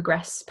how you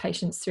progress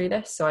patients through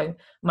this. So I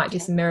might do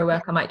some mirror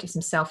work, I might do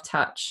some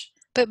self-touch.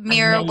 But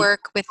mirror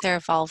work with their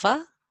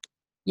vulva?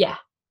 Yeah.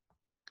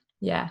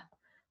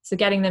 So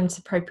getting them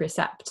to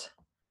propriocept,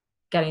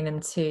 getting them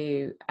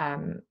to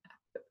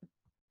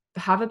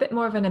have a bit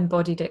more of an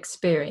embodied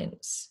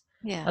experience.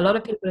 A lot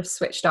of people have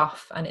switched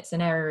off and it's an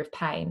area of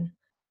pain.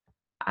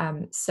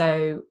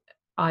 So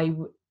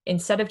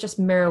instead of just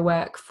mirror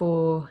work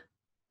to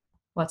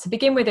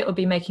begin with, it will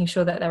be making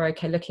sure that they're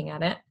okay looking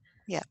at it.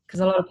 Because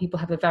a lot of people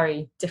have a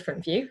very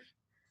different view.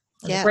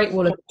 And the Great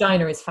Wall of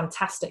Vagina is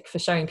fantastic for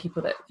showing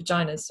people that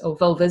vaginas or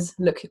vulvas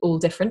look all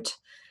different.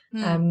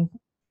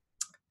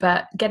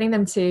 But getting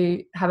them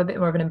to have a bit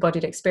more of an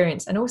embodied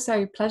experience, and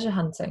also pleasure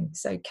hunting.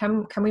 So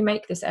can we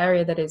make this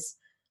area that is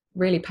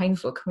really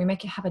painful, can we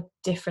make it have a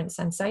different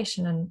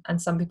sensation?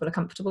 And some people are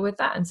comfortable with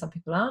that and some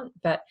people aren't.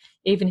 But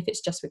even if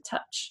it's just with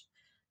touch,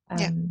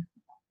 can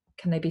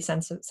they be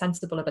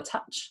sensible of a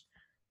touch?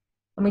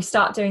 And we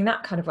start doing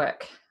that kind of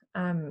work.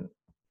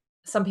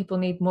 Some people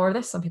need more of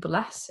this, some people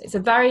less.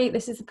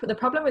 This is the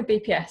problem with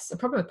BPS, the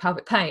problem with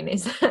pelvic pain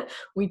is that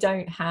we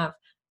don't have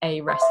a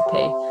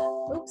recipe.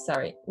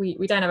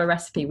 We don't have a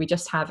recipe. We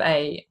just have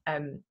a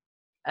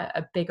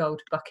big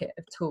old bucket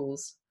of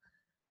tools,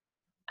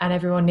 and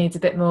everyone needs a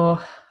bit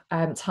more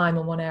time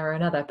on one area or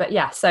another. But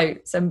so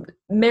some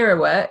mirror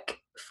work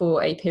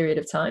for a period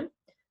of time.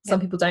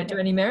 Some people don't do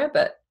any mirror,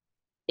 but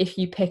if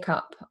you pick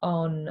up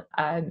on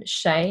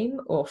shame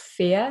or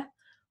fear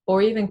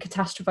or even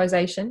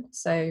catastrophization,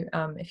 so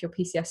if your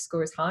PCS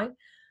score is high,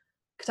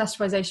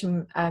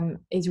 catastrophization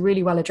is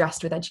really well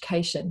addressed with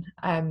education.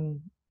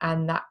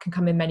 And that can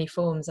come in many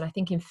forms. And I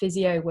think in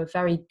physio, we're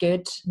very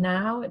good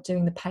now at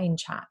doing the pain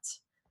chat.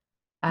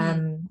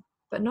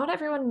 But not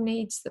everyone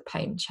needs the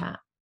pain chat.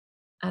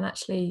 And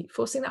actually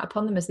forcing that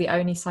upon them as the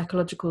only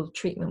psychological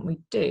treatment we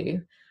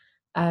do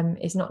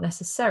is not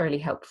necessarily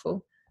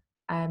helpful.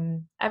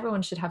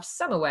 Everyone should have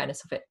some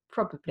awareness of it,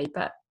 probably,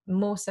 but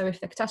more so if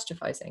they're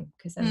catastrophizing,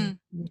 because then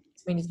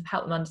we need to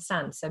help them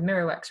understand. So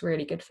mirror work's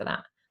really good for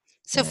that.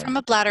 So from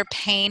a bladder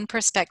pain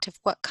perspective,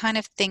 what kind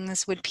of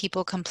things would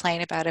people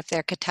complain about if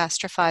they're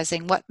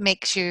catastrophizing? What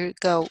makes you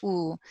go,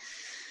 ooh,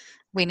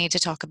 we need to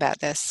talk about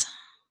this?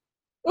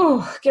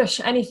 Oh gosh,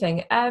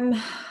 anything.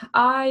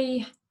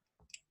 I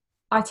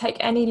take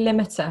any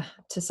limiter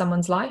to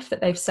someone's life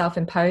that they've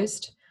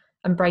self-imposed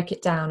and break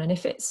it down. And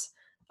if it's,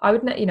 I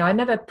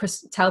never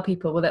tell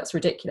people, well, that's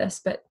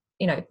ridiculous. But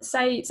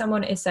say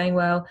someone is saying,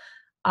 well,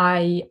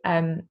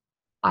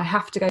 I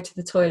have to go to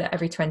the toilet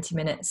every 20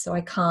 minutes, so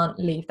I can't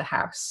leave the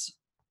house.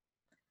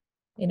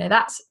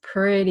 That's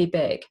pretty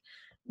big.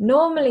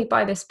 Normally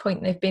by this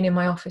point, they've been in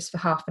my office for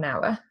half an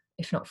hour,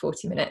 if not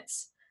 40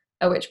 minutes,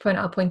 at which point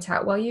I'll point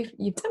out, well,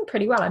 you've done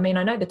pretty well. I mean,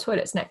 I know the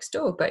toilet's next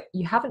door, but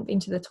you haven't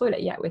been to the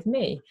toilet yet with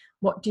me.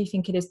 What do you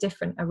think it is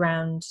different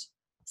around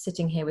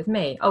sitting here with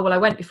me? Oh, well, I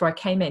went before I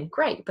came in.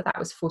 Great, but that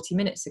was 40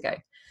 minutes ago.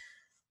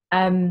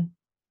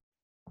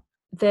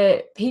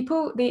 The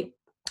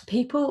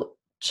people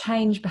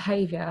change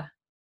behavior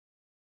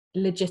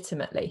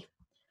legitimately,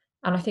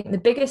 and I think the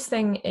biggest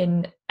thing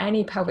in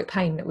any pelvic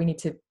pain work that we need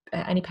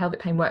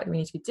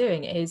to be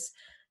doing is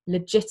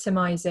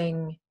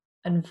legitimizing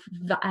and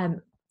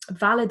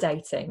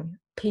validating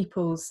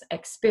people's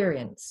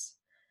experience.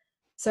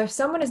 So if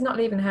someone is not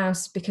leaving the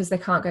house because they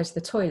can't go to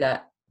the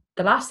toilet,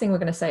 the last thing we're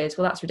going to say is,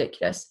 well, that's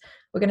ridiculous.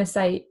 We're going to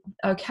say,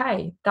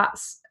 okay,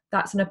 that's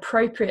an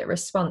appropriate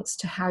response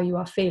to how you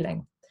are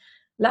feeling.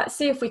 Let's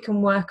see if we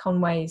can work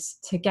on ways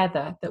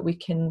together that we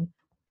can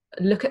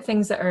look at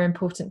things that are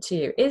important to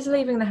you. Is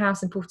leaving the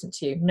house important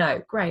to you?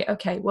 No. Great.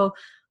 Okay. Well,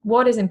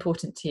 what is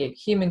important to you?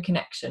 Human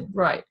connection.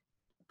 Right.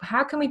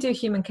 How can we do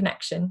human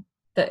connection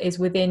that is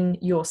within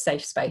your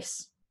safe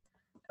space?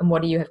 And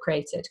what do you have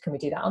created? Can we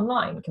do that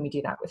online? Can we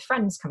do that with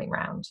friends coming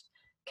round?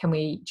 Can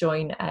we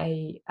join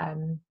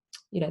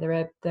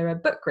there are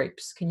book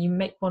groups. Can you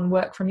make one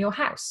work from your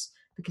house?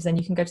 Because then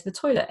you can go to the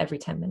toilet every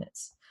 10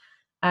 minutes.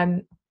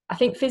 I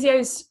think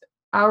physios,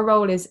 our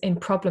role is in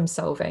problem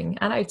solving,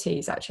 and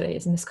OTs actually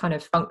is in this kind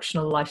of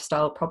functional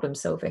lifestyle problem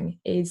solving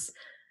is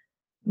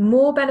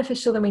more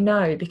beneficial than we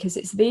know, because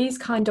it's these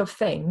kind of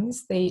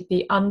things,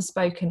 the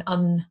unspoken,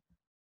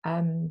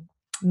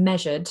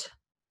 unmeasured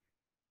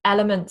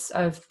elements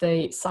of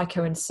the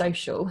psycho and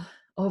social,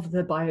 of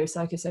the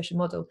biopsychosocial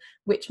model,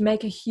 which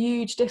make a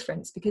huge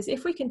difference. Because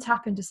if we can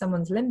tap into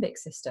someone's limbic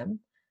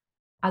system,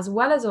 as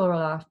well as all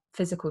our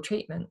physical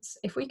treatments,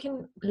 if we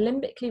can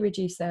limbically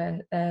reduce their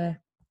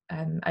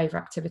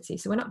overactivity,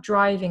 so we're not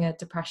driving a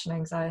depression,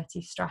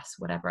 anxiety, stress,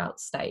 whatever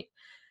else state,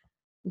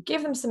 we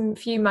give them some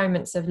few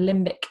moments of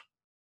limbic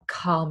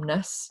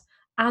calmness,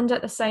 and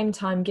at the same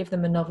time give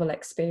them a novel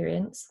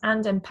experience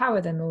and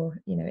empower them,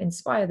 or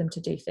inspire them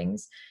to do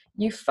things,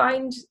 you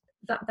find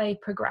that they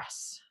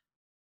progress.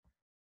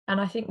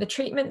 And I think the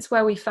treatments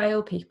where we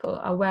fail people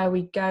are where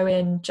we go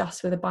in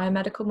just with a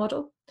biomedical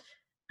model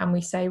and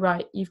we say,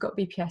 right, you've got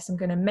BPS, I'm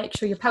going to make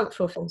sure your pelvic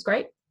floor feels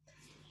great,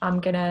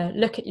 I'm going to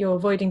look at your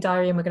avoiding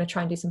diarrhea, and we're going to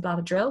try and do some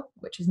bladder drill,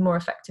 which is more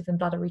effective than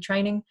bladder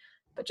retraining.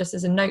 But just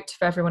as a note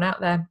for everyone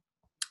out there,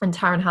 and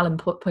Taryn Hallam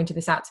pointed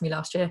this out to me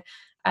last year,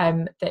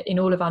 that in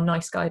all of our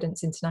NICE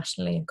guidance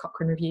internationally and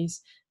Cochrane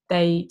reviews,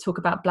 they talk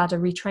about bladder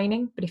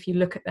retraining, but if you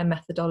look at their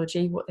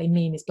methodology, what they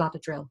mean is bladder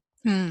drill.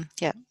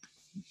 Yeah.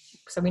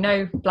 So we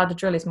know bladder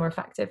drill is more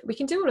effective. We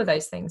can do all of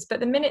those things,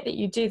 but the minute that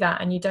you do that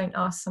and you don't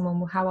ask someone,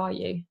 well, how are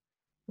you?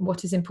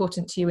 What is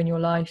important to you in your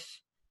life?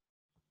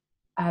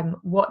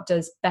 What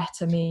does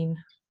better mean?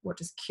 What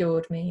does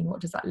cured mean?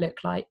 What does that look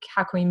like?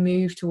 How can we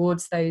move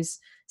towards those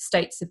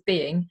states of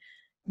being?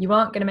 You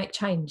aren't going to make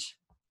change.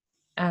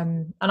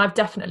 And I've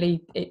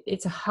definitely,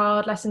 it's a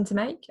hard lesson to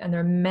make. And there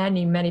are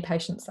many, many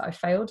patients that I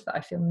failed that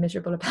I feel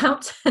miserable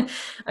about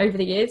over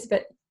the years.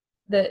 But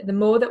the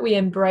more that we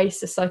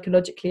embrace a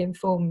psychologically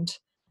informed,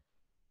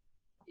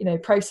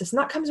 process, and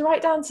that comes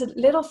right down to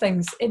little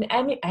things in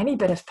any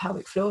bit of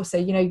pelvic floor.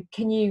 So,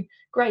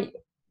 great,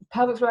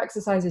 pelvic floor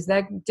exercises,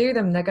 they're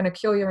going to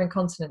cure your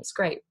incontinence.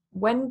 Great.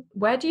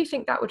 Where do you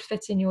think that would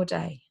fit in your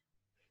day?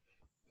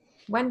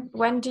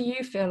 When do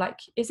you feel like,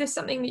 is this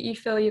something that you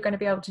feel you're going to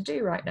be able to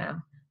do right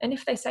now? And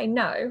if they say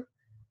no,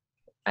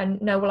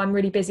 well, I'm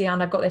really busy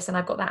and I've got this and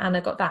I've got that and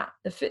I've got that,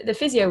 the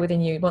physio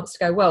within you wants to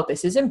go, well,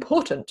 this is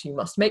important, you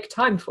must make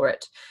time for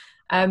it.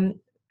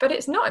 But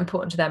it's not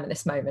important to them at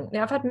this moment.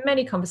 Now, I've had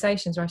many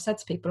conversations where I've said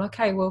to people,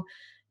 okay, well,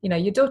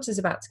 your daughter's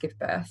about to give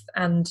birth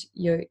and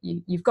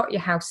you've got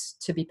your house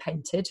to be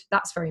painted.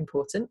 That's very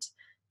important.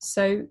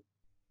 So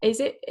is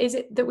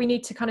it that we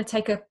need to kind of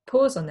take a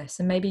pause on this,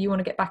 and maybe you want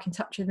to get back in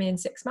touch with me in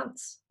 6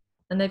 months?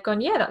 And they've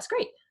gone, yeah, that's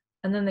great.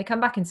 And then they come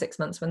back in 6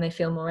 months when they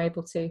feel more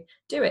able to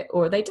do it,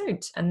 or they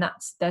don't, and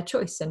that's their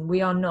choice. And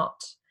we are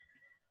not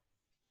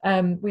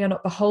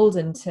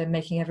beholden to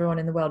making everyone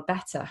in the world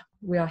better.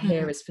 We are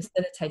here as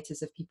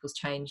facilitators of people's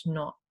change,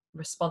 not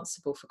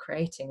responsible for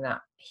creating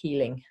that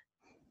healing.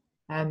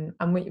 And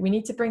we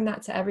need to bring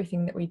that to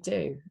everything that we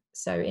do.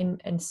 So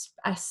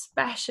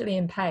especially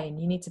in pain,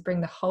 you need to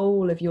bring the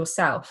whole of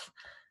yourself,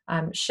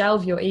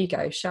 shelve your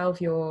ego,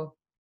 shelve your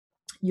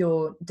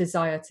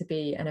desire to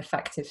be an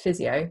effective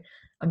physio,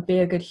 and be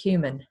a good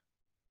human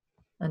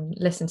and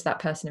listen to that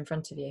person in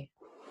front of you.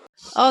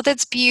 Oh,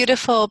 that's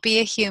beautiful. Be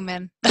a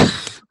human.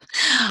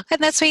 And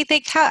that's what you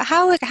think,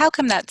 how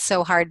come that's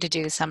so hard to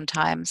do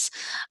sometimes?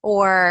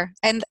 I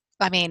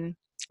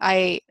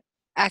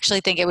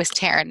actually think it was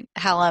Taryn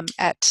Hallam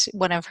at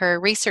one of her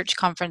research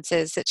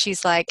conferences that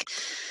she's like,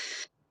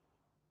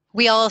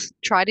 we all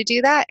try to do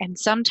that, and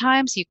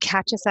sometimes you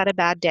catch us at a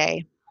bad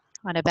day,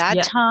 on a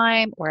bad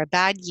time or a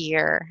bad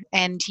year,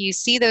 and you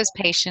see those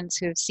patients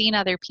who have seen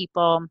other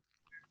people,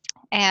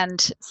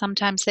 and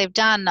sometimes they've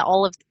done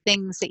all of the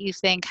things that you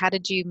think, how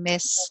did you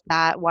miss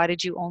that? Why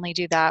did you only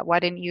do that? Why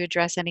didn't you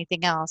address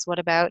anything else? What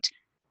about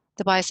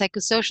the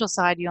biopsychosocial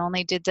side? You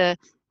only did the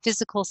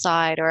physical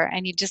side,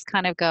 and you just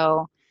kind of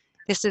go,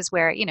 this is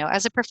where,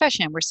 as a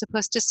profession, we're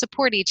supposed to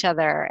support each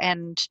other.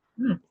 And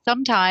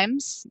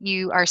sometimes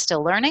you are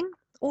still learning,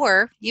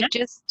 or you've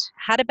just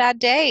had a bad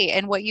day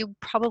and what you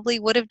probably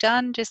would have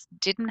done just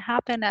didn't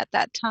happen at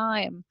that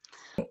time.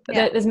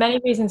 There's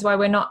many reasons why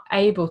we're not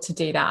able to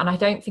do that. And I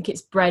don't think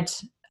it's bred.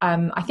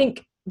 I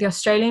think the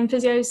Australian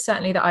physios,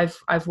 certainly that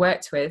I've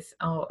worked with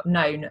or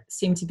known,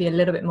 seem to be a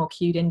little bit more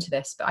cued into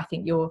this. But I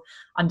think your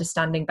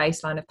understanding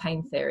baseline of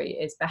pain theory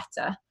is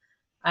better.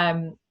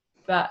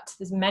 But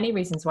there's many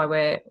reasons why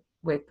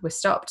we're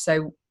stopped.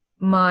 So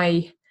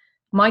my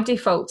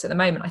default at the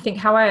moment, I think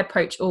how I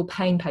approach all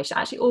pain patients,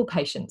 actually all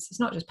patients, it's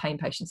not just pain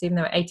patients, even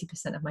though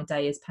 80% of my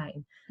day is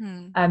pain,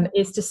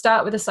 is to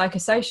start with a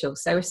psychosocial.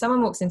 So if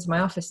someone walks into my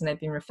office and they've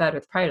been referred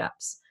with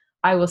prolapse,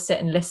 I will sit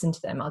and listen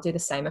to them. I'll do the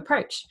same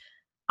approach.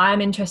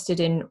 I'm interested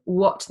in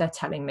what they're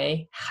telling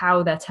me,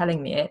 how they're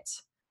telling me it,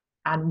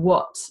 and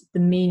what the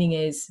meaning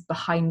is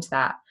behind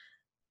that,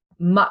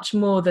 much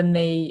more than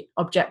the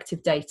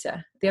objective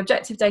data. The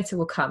objective data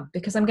will come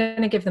because I'm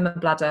going to give them a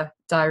bladder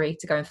diary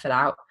to go and fill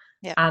out.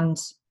 Yeah. And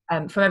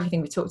from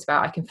everything we talked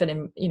about, I can fill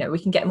in, we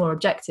can get more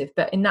objective.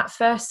 But in that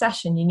first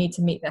session, you need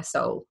to meet their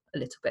soul a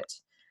little bit.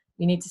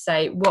 You need to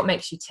say, what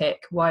makes you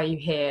tick? Why are you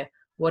here?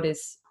 What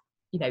is,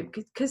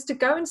 because to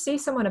go and see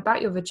someone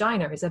about your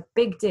vagina is a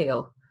big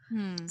deal.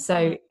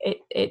 So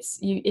it's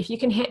you, if you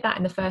can hit that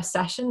in the first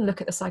session,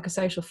 look at the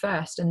psychosocial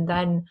first and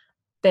then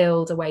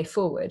build a way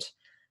forward.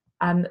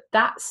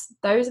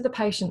 Those are the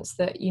patients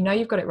that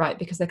you've got it right,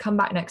 because they come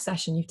back next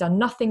session, you've done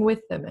nothing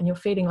with them and you're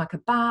feeling like a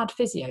bad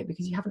physio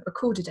because you haven't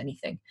recorded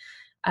anything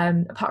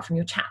apart from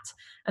your chat,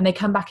 and they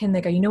come back in,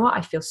 they go, you know what,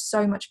 I feel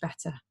so much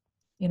better.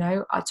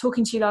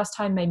 Talking to you last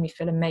time made me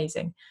feel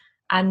amazing.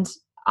 And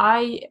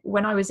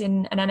when I was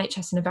in an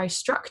NHS in a very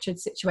structured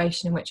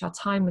situation in which our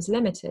time was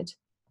limited,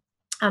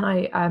 and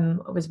I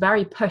was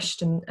very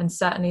pushed, and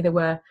certainly there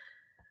were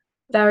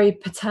very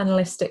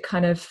paternalistic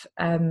kind of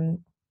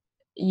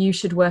you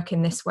should work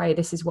in this way,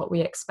 this is what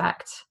we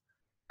expect,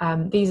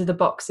 these are the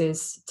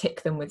boxes,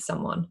 tick them with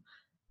someone.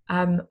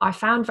 I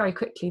found very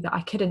quickly that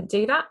I couldn't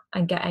do that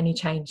and get any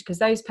change, because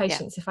those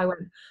patients, if I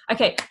went,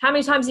 okay, how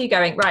many times are you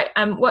going, right,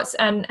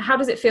 and how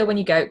does it feel when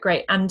you go,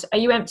 great, and are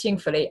you emptying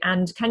fully,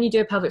 and can you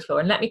do a pelvic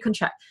floor, and let me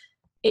contract,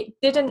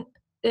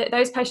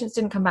 those patients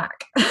didn't come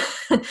back.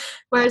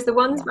 Whereas the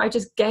ones where I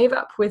just gave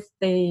up with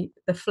the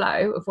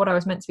flow of what I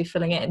was meant to be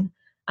filling in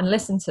and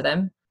listened to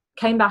them,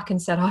 came back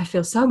and said, oh, I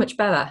feel so much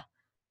better.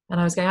 And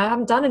I was going, I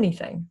haven't done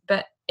anything.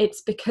 But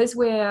it's because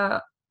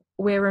we're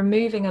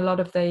removing a lot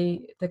of the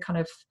kind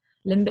of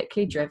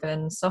limbically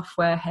driven,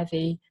 software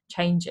heavy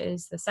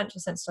changes, the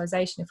central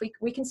sensitization. If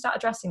we can start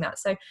addressing that.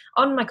 So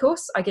on my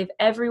course, I give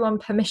everyone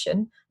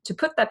permission to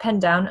put their pen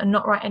down and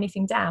not write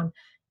anything down.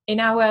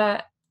 In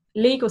our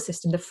legal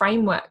system, the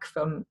framework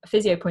from a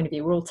physio point of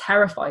view, we're all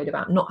terrified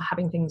about not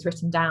having things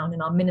written down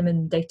in our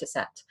minimum data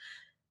set.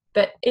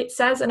 But it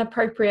says an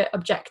appropriate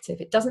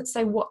objective. It doesn't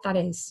say what that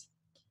is.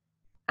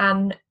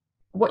 And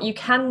what you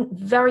can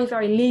very,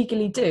 very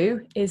legally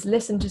do is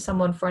listen to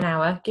someone for an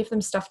hour, give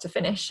them stuff to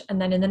finish, and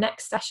then in the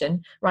next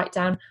session, write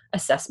down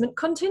assessment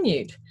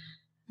continued,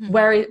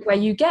 where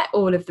you get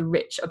all of the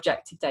rich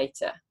objective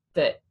data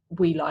that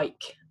we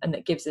like and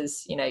that gives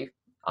us,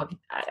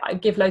 I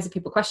give loads of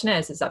people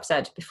questionnaires, as I've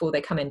said, before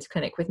they come into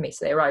clinic with me.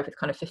 So they arrive with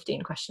kind of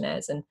 15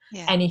 questionnaires and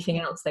anything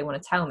else they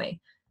want to tell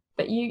me.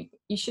 But you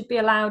should be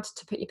allowed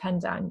to put your pen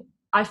down.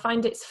 I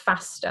find it's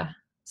faster.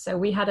 So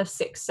we had a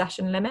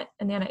 6-session limit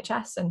in the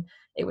NHS, and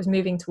it was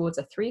moving towards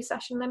a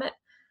 3-session limit.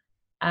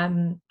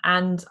 And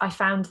I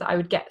found that I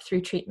would get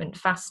through treatment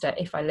faster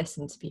if I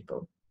listened to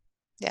people.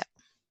 Yeah.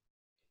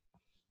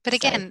 But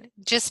again,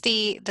 just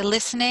the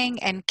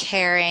listening and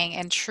caring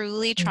and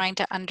truly trying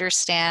to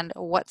understand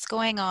what's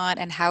going on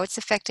and how it's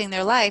affecting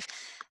their life,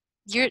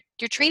 you're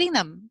treating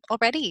them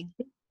already.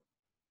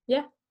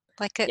 Yeah.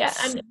 Like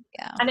it's,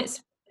 and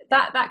it's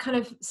that kind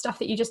of stuff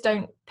that you just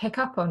don't pick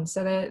up on.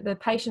 So the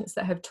patients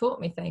that have taught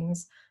me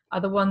things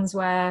are the ones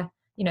where,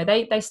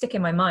 they stick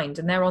in my mind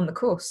and they're on the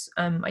course.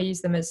 I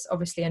use them as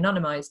obviously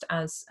anonymized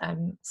as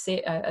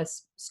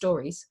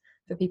stories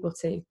for people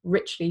to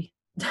richly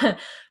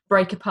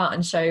break apart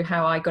and show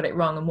how I got it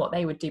wrong and what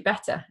they would do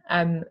better.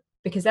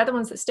 Because they're the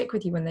ones that stick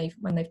with you when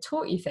they've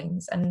taught you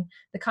things. And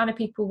the kind of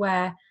people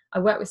where I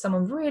worked with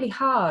someone really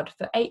hard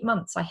for 8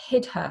 months, I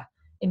hid her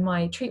in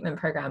my treatment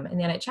program in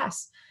the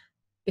NHS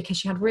because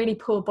she had really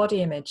poor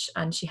body image,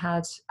 and she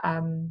had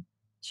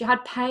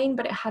pain,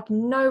 but it had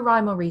no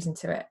rhyme or reason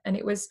to it, and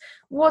it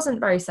wasn't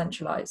very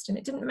centralized, and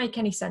it didn't make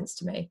any sense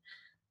to me.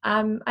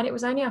 And it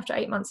was only after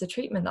 8 months of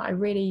treatment that I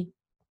really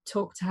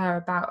talked to her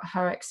about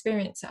her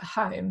experience at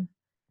home,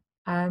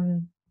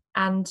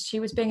 and she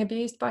was being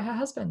abused by her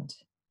husband.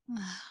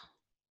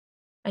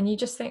 And you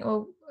just think,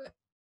 well,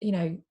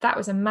 that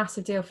was a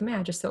massive deal for me.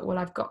 I just thought, well,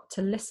 I've got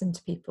to listen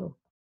to people.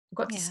 I've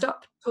got to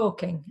stop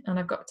talking, and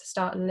I've got to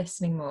start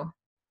listening more,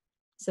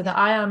 so that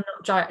I am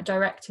not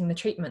directing the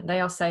treatment.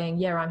 They are saying,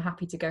 yeah, I'm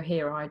happy to go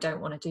here, or I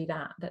don't want to do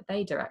that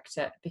they direct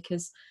it,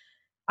 because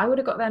I would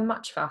have got there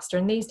much faster.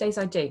 And these days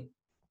I do.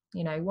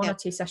 1 or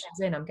 2 sessions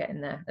in, I'm getting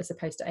there, as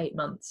opposed to 8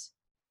 months.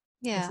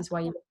 This is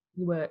why you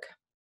work.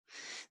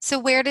 So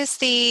where does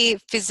the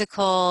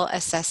physical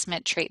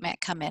assessment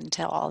treatment come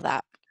into all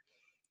that?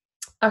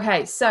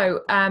 Okay,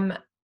 so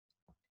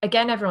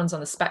again, everyone's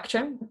on the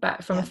spectrum,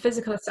 but from a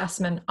physical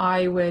assessment,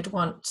 I would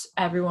want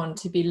everyone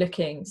to be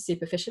looking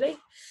superficially.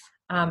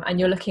 And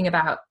you're looking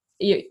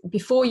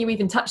before you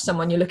even touch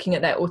someone, you're looking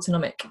at their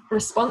autonomic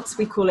response.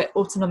 We call it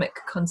autonomic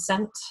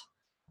consent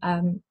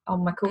on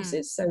my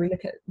courses. So we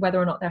look at whether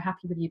or not they're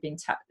happy with you being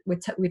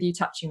with you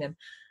touching them.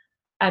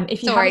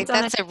 If you Sorry, haven't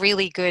done that's a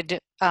really good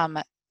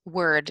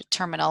word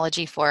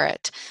terminology for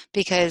it,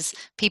 because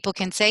people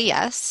can say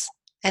yes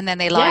and then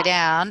they lie yeah,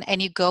 down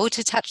and you go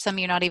to touch them,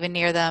 you're not even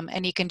near them,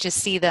 and you can just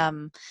see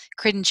them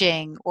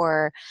cringing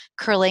or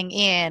curling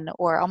in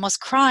or almost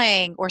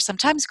crying or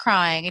sometimes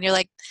crying, and you're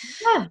like,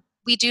 yeah,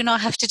 we do not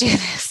have to do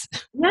this.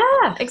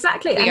 yeah,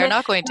 exactly. We And are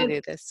not going to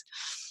do this.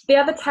 the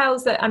other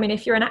tells that, I mean,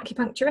 if you're an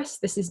acupuncturist,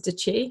 this is De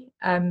Qi,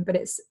 but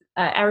it's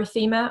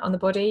erythema on the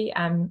body,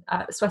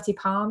 sweaty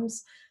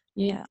palms.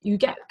 You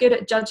get good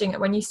at judging it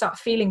when you start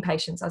feeling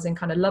patients, as in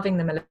kind of loving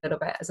them a little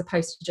bit, as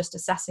opposed to just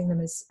assessing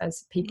them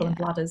as people and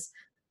bladders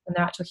and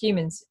they're actual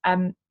humans.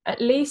 At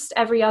least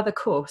every other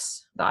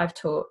course that I've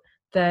taught,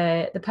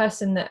 the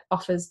person that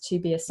offers to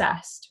be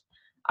assessed,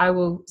 I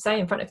will say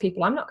in front of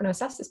people, I'm not going to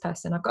assess this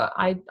person.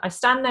 I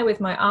stand there with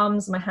my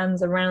arms, my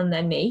hands around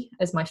their knee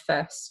as my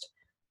first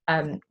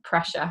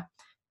pressure.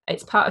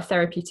 It's part of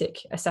therapeutic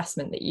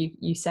assessment that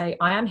you say,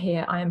 I am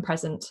here, I am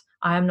present,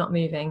 I am not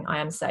moving, I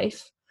am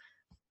safe.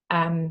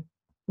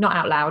 Not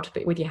out loud,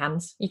 but with your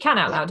hands. You can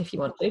out loud if you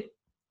want to.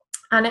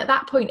 And at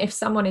that point, if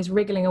someone is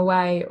wriggling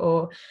away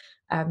or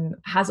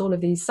has all of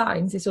these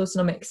signs, these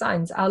autonomic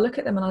signs, I'll look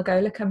at them and I'll go,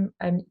 look,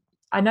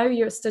 I know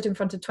you're stood in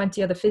front of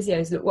 20 other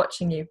physios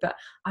watching you, but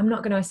I'm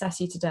not going to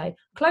assess you today.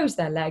 Close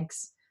their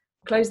legs,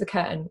 close the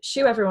curtain,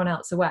 shoo everyone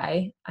else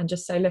away, and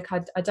just say, look,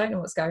 I don't know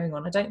what's going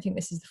on. I don't think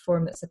this is the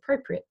forum that's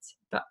appropriate,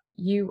 but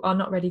you are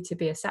not ready to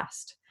be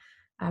assessed.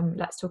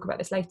 Let's talk about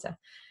this later.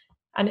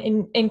 And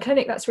in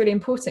clinic, that's really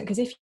important, because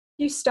if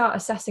you start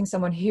assessing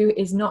someone who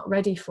is not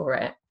ready for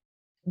it,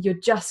 you're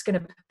just going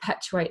to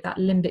perpetuate that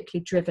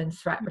limbically driven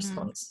threat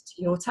response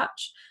to your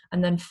touch.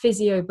 And then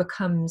physio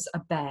becomes a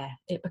bear.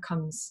 It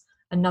becomes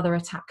another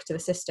attack to the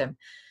system.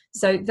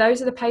 So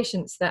those are the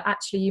patients that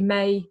actually you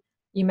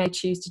may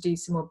choose to do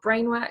some more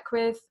brain work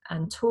with,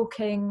 and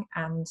talking,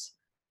 and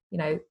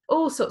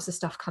all sorts of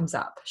stuff comes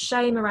up.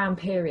 Shame around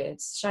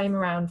periods, shame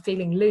around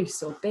feeling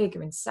loose or big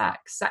or in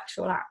sex,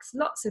 sexual acts,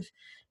 lots of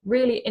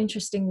really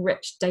interesting,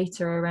 rich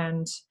data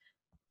around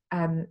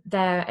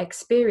their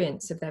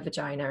experience of their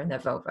vagina and their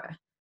vulva.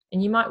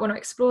 And you might want to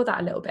explore that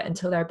a little bit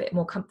until they're a bit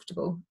more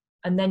comfortable.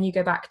 And then you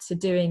go back to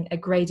doing a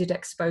graded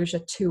exposure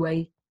to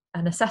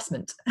an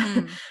assessment.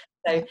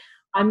 So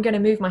I'm going to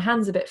move my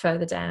hands a bit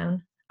further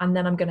down, and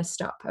then I'm going to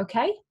stop.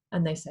 Okay.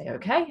 And they say,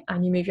 okay.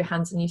 And you move your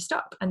hands and you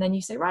stop. And then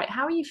you say, right,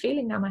 how are you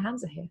feeling now my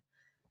hands are here?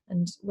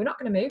 And we're not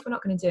going to move. We're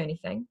not going to do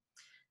anything.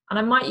 And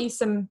I might use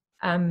some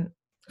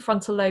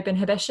frontal lobe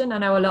inhibition. I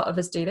know a lot of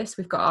us do this.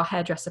 We've got our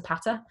hairdresser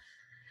patter.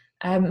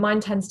 Mine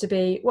tends to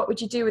be, what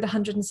would you do with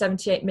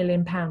 178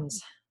 million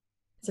pounds?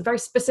 It's a very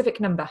specific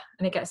number,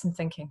 and it gets them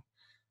thinking.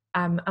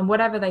 And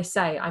whatever they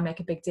say, I make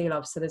a big deal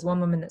of. So there's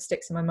one woman that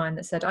sticks in my mind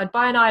that said, I'd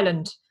buy an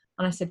island.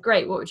 And I said,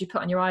 great, what would you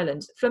put on your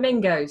island?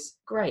 Flamingos.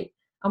 Great.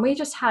 And we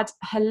just had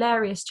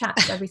hilarious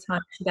chats every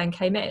time she then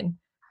came in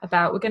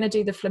about, we're going to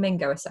do the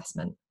flamingo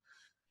assessment.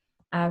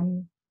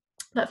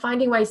 But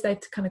finding ways there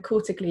to kind of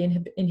cortically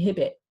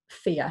inhibit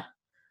fear.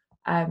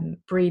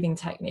 Breathing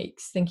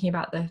techniques, thinking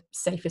about the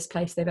safest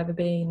place they've ever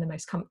been, the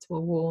most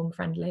comfortable, warm,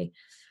 friendly.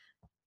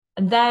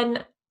 And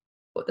then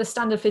the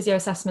standard physio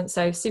assessment,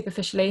 so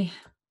superficially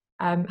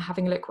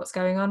having a look what's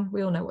going on.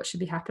 We all know what should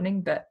be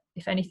happening, but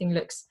if anything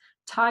looks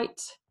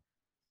tight,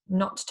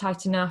 not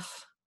tight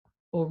enough,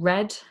 or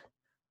red,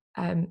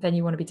 then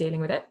you want to be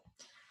dealing with it.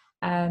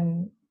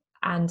 And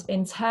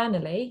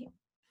internally,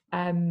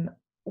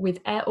 with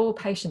all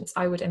patients,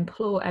 I would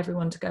implore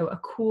everyone to go a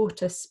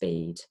quarter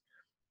speed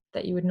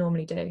that you would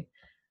normally do.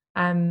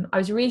 I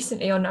was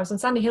on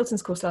Sandy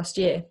Hilton's course last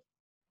year,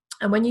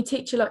 and when you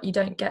teach a lot, you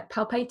don't get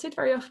palpated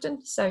very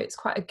often, so it's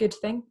quite a good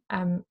thing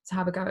to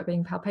have a go at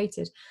being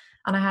palpated.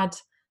 And I had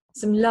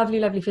some lovely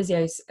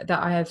physios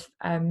that I have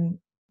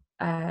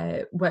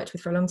worked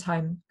with for a long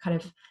time, kind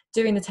of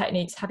doing the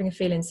techniques, having a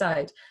feel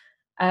inside,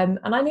 and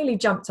I nearly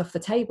jumped off the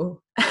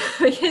table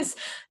because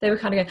they were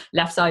kind of going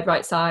left side,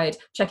 right side,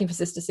 checking for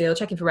cystocele,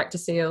 checking for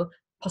rectocele,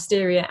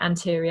 posterior,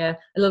 anterior,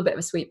 a little bit of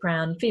a sweep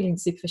round, feeling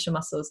superficial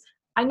muscles.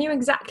 I knew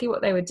exactly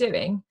what they were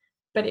doing,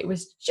 but it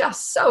was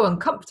just so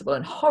uncomfortable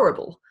and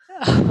horrible.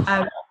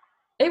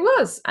 It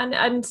was.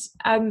 And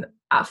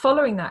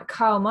following that,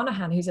 Carl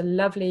Monaghan, who's a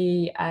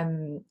lovely,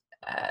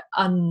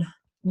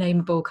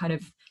 unnameable kind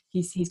of,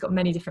 he's got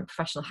many different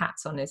professional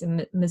hats on. He's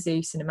a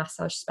masseuse and a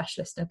massage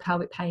specialist and a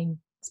pelvic pain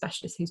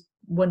specialist who's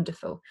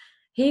wonderful.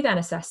 He then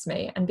assessed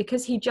me, and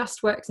because he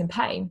just works in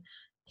pain,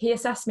 he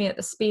assessed me at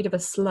the speed of a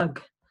slug.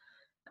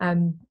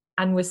 And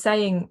was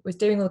doing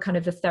all kind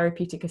of a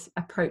therapeutic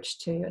approach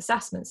to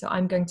assessment. So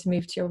I'm going to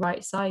move to your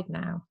right side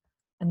now.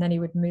 And then he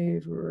would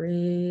move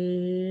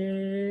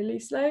really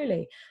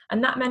slowly.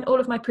 And that meant all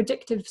of my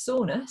predictive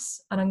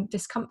soreness and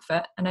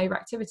discomfort and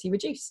overactivity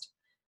reduced.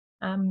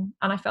 And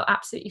I felt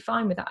absolutely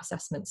fine with that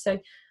assessment. So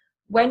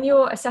when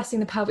you're assessing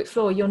the pelvic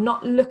floor, you're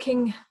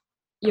looking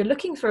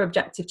for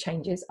objective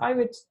changes. I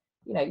would,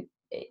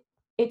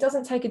 it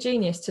doesn't take a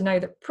genius to know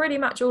that pretty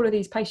much all of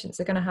these patients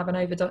are going to have an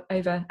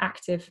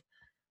overactive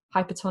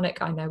hypertonic.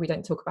 I know we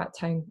don't talk about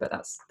tone, but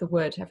that's the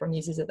word everyone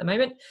uses at the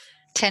moment.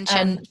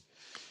 Tension.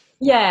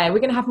 yeah, we're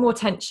going to have more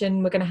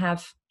tension. We're going to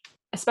have,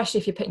 especially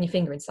if you're putting your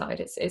finger inside,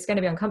 it's going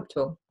to be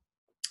uncomfortable.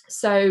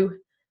 So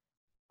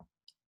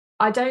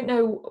I don't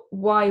know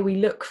why we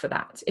look for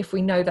that if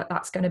we know that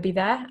that's going to be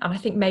there. And I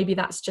think maybe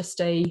that's just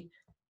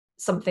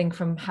something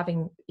from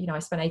having, I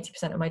spend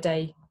 80% of my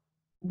day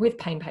with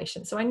pain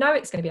patients. So I know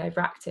it's going to be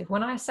overactive.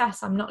 When I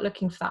assess, I'm not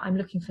looking for that. I'm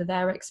looking for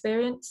their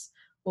experience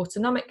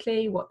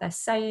autonomically, what they're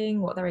saying,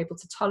 what they're able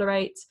to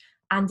tolerate,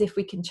 and if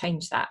we can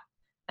change that.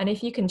 And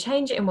if you can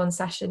change it in one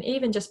session,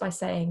 even just by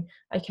saying,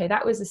 okay,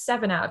 that was a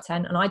 7 out of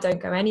 10, and I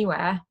don't go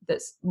anywhere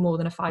that's more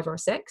than a 5 or a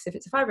 6. If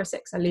it's a 5 or a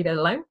 6, I leave it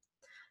alone.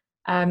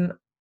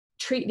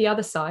 Treat the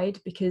other side,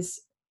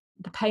 because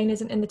the pain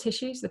isn't in the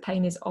tissues, the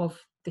pain is of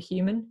the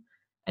human.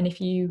 And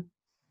if you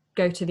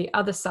go to the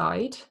other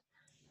side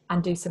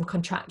and do some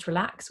contract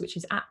relax, which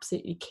is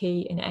absolutely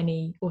key in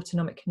any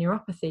autonomic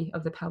neuropathy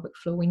of the pelvic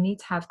floor, we need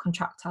to have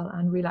contractile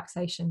and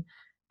relaxation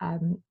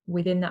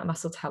within that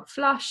muscle to help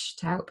flush,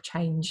 to help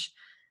change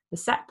the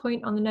set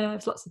point on the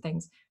nerves, lots of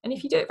things. And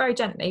if you do it very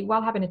gently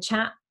while having a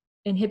chat,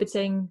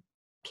 inhibiting,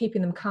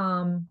 keeping them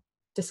calm,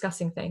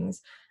 discussing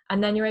things,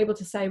 and then you're able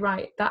to say,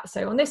 right,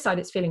 so on this side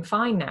it's feeling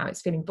fine now,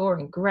 it's feeling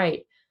boring,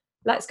 great.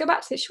 Let's go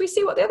back to it. Should we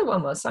see what the other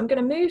one was? So I'm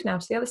going to move now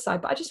to the other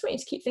side, but I just want you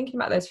to keep thinking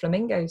about those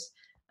flamingos.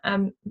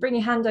 Bring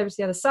your hand over to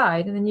the other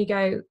side, and then you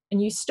go and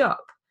you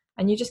stop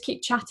and you just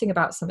keep chatting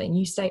about something.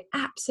 You stay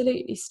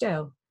absolutely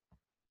still,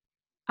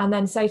 and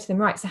then say to them,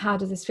 right, so how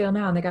does this feel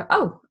now? And they go,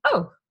 oh,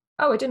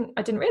 I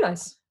didn't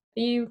realize.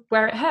 Are you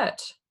where it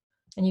hurt?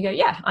 And you go,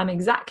 yeah, I'm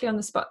exactly on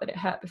the spot that it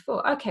hurt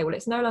before. Okay, well,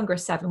 it's no longer a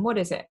 7. What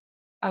is it?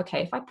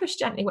 Okay, if I push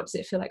gently, what does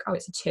it feel like? Oh,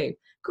 it's a 2.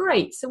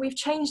 Great. So we've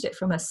changed it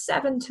from a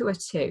 7 to a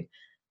 2.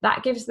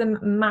 That gives them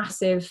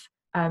massive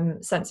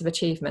sense of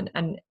achievement.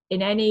 And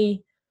in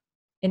any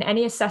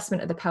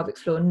assessment of the pelvic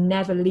floor,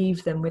 never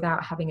leave them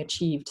without having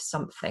achieved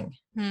something.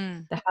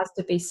 There has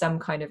to be some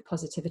kind of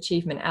positive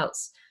achievement,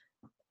 else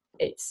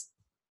it's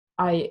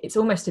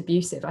almost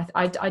abusive.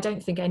 I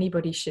don't think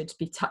anybody should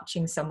be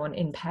touching someone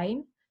in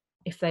pain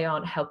if they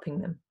aren't helping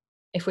them.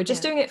 If we're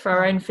just doing it for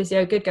our own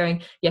physio good,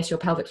 going, yes, your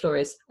pelvic floor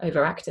is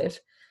overactive,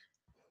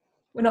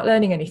 we're not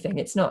learning anything.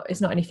 It's not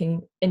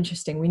anything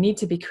interesting. We need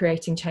to be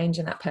creating change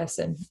in that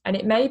person. And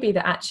it may be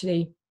that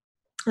actually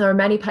there are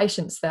many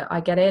patients that I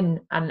get in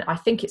and I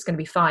think it's going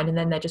to be fine, and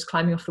then they're just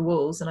climbing off the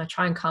walls, and I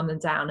try and calm them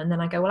down, and then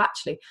I go, well,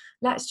 actually,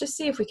 let's just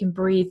see if we can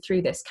breathe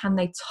through this. Can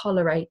they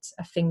tolerate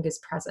a finger's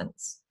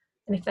presence?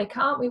 And if they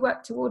can't, we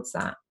work towards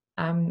that.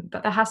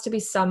 But there has to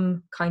be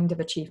some kind of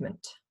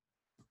achievement.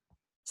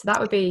 So that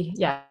would be,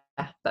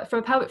 but from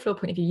a pelvic floor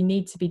point of view, you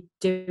need to be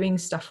doing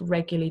stuff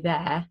regularly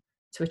there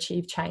to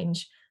achieve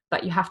change,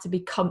 but you have to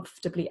be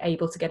comfortably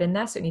able to get in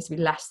there. So it needs to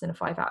be less than a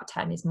 5 out of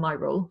 10 is my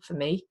rule for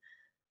me.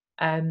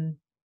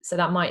 So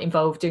that might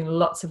involve doing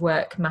lots of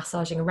work,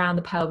 massaging around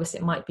the pelvis.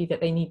 It might be that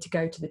they need to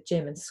go to the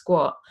gym and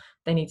squat.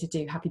 They need to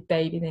do happy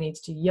baby. They need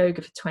to do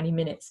yoga for 20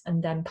 minutes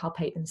and then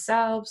palpate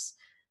themselves.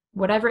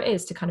 Whatever it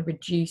is to kind of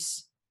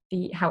reduce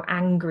how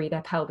angry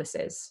their pelvis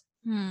is.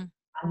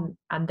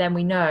 And then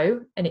we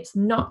know, and it's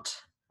not,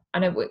 I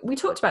know we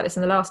talked about this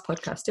in the last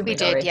podcast, didn't we,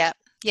 Laurie? We did,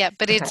 yeah,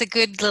 but okay. It's a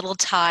good little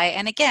tie.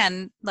 And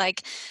again,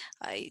 like,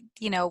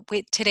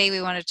 today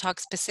we want to talk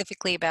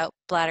specifically about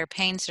bladder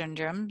pain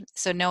syndrome.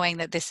 So knowing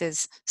that this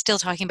is still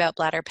talking about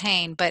bladder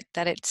pain, but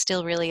that it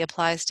still really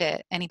applies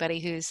to anybody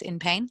who's in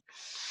pain.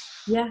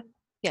 Yeah.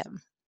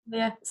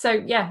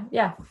 So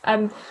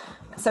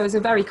so as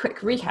a very quick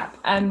recap,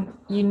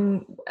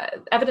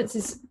 evidence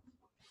is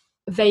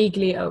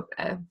vaguely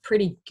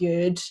pretty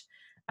good.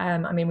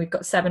 I mean, we've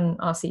got 7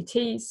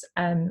 RCTs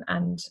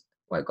and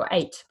we've got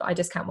 8, but I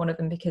discount one of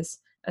them because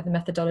of the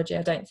methodology.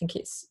 I don't think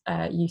it's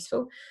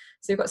useful.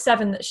 So we've got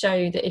 7 that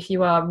show that if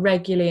you are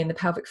regularly in the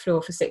pelvic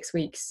floor for 6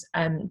 weeks,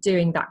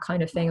 doing that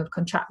kind of thing of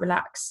contract,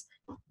 relax,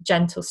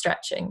 gentle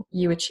stretching,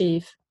 you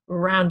achieve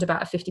around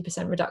about a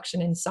 50%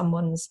 reduction in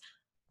someone's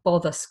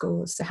bother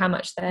scores, so how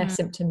much their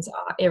symptoms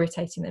are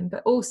irritating them,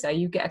 but also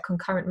you get a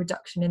concurrent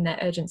reduction in their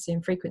urgency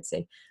and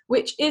frequency,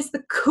 which is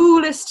the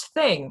coolest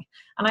thing.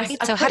 And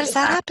so how does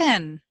that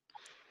happen?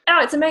 Oh,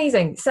 it's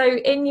amazing. So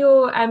in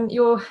your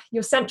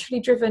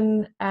centrally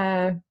driven,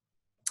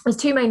 there's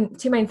two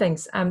main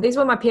things. These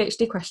were my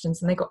PhD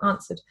questions and they got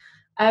answered.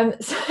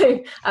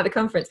 So at the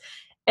conference,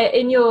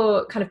 in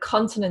your kind of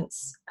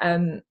continence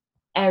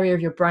area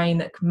of your brain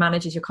that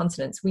manages your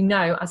continence, we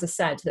know, as I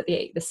said, that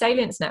the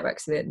salience network,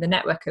 so the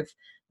network of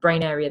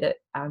brain area that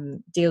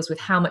deals with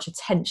how much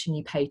attention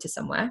you pay to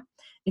somewhere,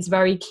 is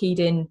very keyed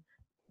in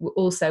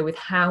also with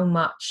how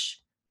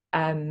much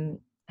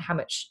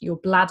your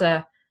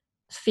bladder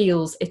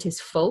feels it is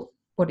full.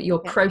 What your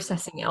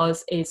processing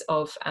is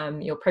of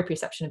your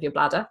proprioception of your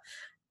bladder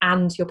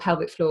and your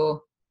pelvic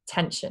floor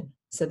tension.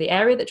 So the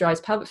area that drives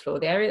pelvic floor,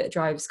 the area that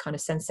drives kind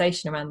of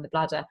sensation around the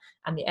bladder,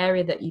 and the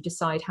area that you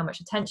decide how much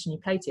attention you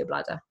pay to your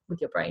bladder with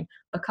your brain,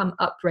 become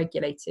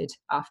upregulated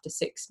after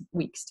 6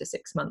 weeks to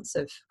 6 months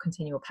of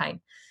continual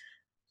pain.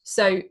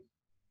 So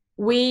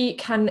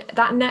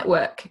that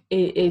network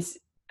is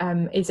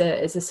is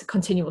a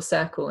continual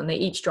circle, and they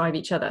each drive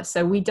each other.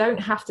 So we don't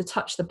have to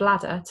touch the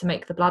bladder to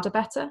make the bladder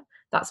better.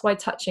 That's why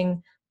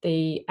touching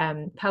the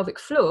pelvic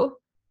floor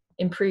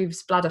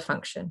improves bladder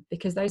function,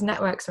 because those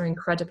networks are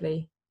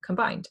incredibly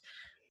combined.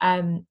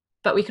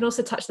 But we can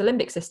also touch the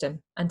limbic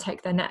system and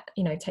take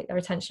their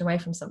attention away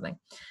from something.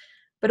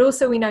 But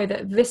also we know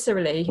that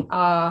viscerally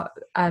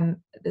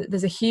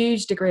there's a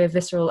huge degree of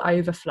visceral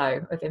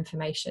overflow of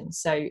information.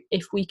 So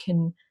if we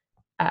can,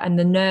 and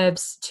the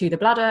nerves to the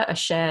bladder are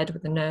shared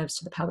with the nerves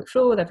to the pelvic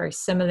floor. They're very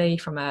similarly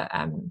from a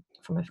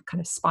kind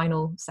of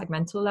spinal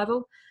segmental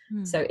level.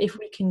 So if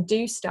we can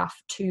do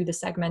stuff to the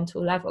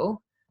segmental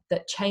level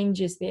that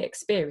changes the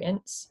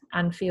experience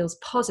and feels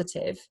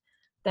positive,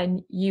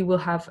 then you will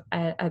have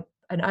an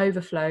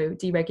overflow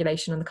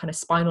deregulation on the kind of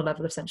spinal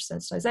level of central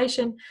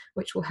sensitization,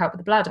 which will help with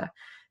the bladder,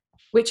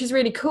 which is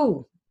really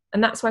cool.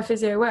 And that's why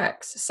physio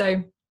works.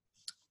 So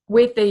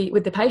with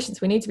the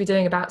patients, we need to be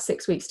doing about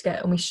 6 weeks to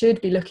get, and we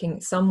should be looking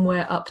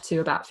somewhere up to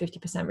about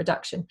 50%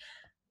 reduction.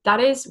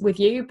 That is with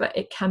you, but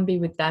it can be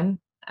with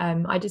them.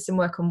 I did some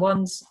work on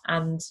wands,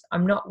 and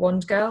I'm not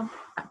wand girl.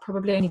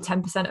 Probably only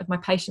 10% of my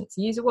patients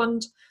use a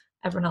wand.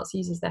 Everyone else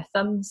uses their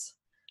thumbs.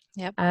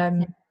 Yep.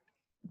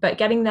 But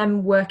getting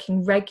them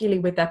working regularly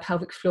with their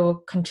pelvic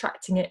floor,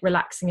 contracting it,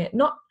 relaxing it,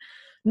 not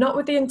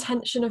with the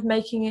intention of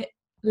making it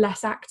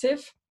less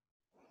active.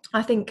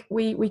 I think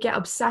we get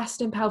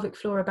obsessed in pelvic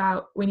floor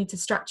about we need to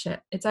stretch it.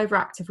 It's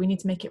overactive. We need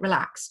to make it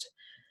relaxed.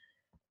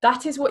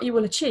 That is what you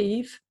will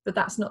achieve, but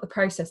that's not the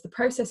process. The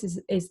process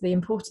is the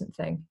important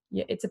thing.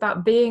 It's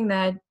about being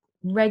there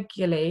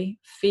regularly,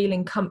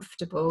 feeling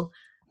comfortable,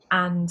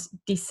 and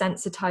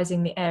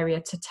desensitizing the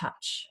area to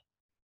touch,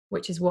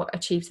 which is what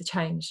achieves the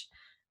change.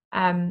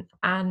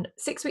 And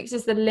 6 weeks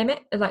is the limit,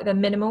 like the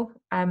minimal.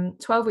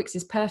 12 weeks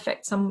is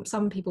perfect.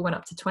 Some people went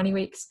up to 20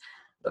 weeks.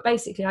 But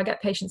basically, I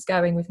get patients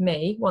going with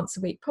me once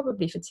a week,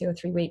 probably for 2 or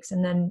 3 weeks.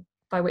 And then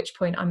by which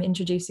point I'm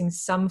introducing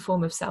some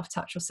form of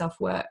self-touch or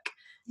self-work,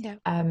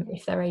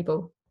 if they're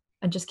able,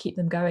 and just keep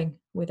them going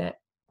with it.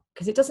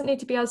 Because it doesn't need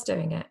to be us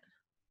doing it.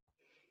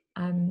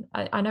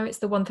 I know it's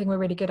the one thing we're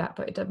really good at,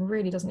 but it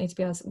really doesn't need to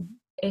be us.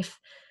 If,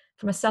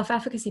 from a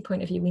self-efficacy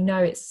point of view, we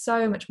know it's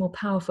so much more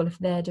powerful if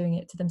they're doing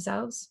it to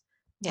themselves.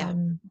 There's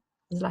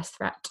less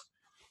threat.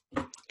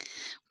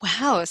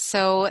 Wow.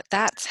 So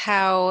that's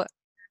how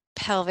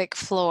pelvic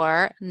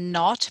floor,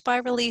 not by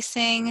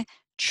releasing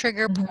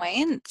trigger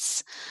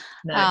points,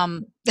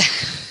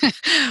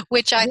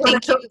 which I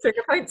think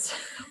trigger points.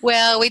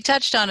 Well, we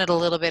touched on it a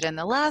little bit in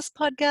the last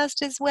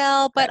podcast as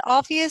well, but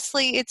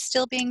obviously it's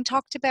still being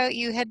talked about.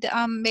 You had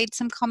made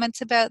some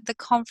comments about the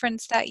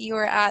conference that you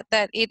were at,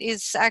 that it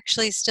is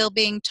actually still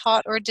being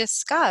taught or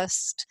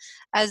discussed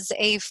as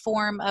a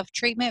form of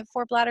treatment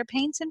for bladder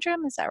pain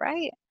syndrome. Is that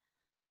right?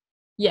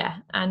 Yeah,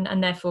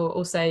 and therefore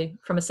also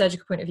from a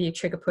surgical point of view,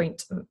 trigger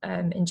point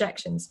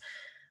injections,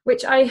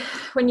 which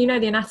when you know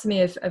the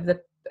anatomy of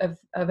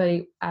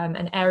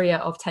an area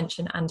of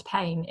tension and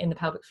pain in the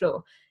pelvic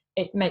floor,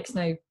 it makes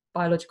no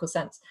biological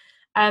sense.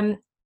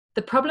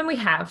 The problem we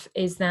have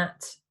is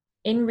that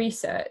in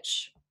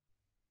research,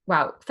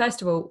 well,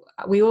 first of all,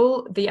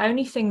 the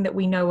only thing that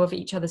we know of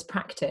each other's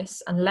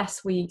practice,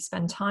 unless we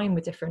spend time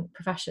with different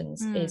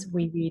professions, is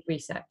we read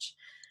research.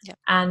 Yep.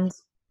 And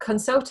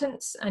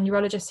consultants and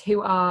urologists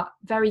who are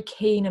very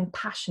keen and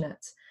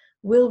passionate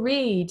will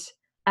read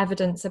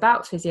evidence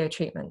about physio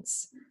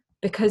treatments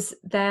because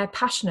they're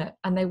passionate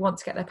and they want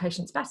to get their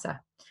patients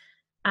better.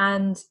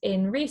 And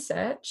in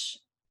research,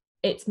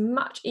 it's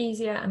much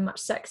easier and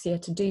much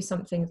sexier to do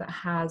something that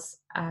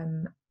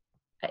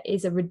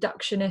is a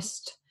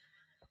reductionist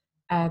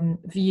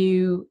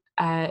view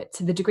to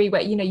the degree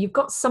where you've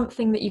got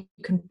something that you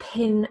can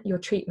pin your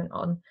treatment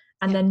on,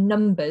 and then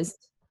numbers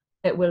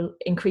that will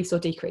increase or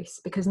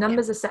decrease, because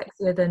numbers are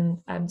sexier than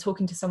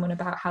talking to someone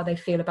about how they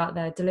feel about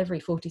their delivery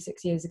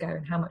 46 years ago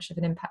and how much of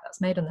an impact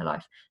that's made on their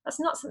life. That's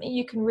not something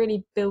you can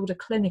really build a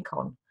clinic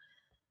on.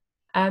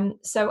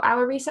 So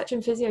our research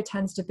in physio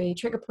tends to be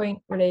trigger point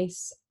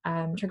release,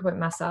 trigger point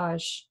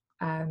massage,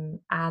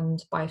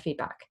 and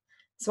biofeedback.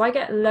 So I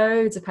get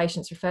loads of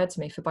patients referred to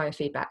me for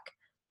biofeedback,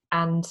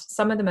 and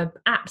some of them are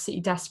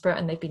absolutely desperate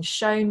and they've been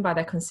shown by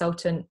their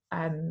consultant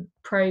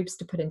probes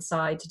to put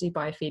inside to do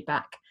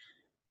biofeedback.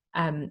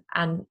 And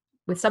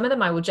with some of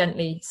them, I will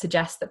gently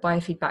suggest that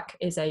biofeedback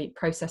is a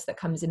process that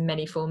comes in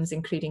many forms,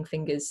 including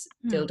fingers,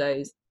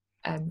 dildos,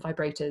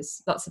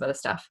 vibrators, lots of other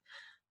stuff.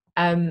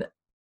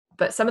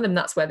 But some of them,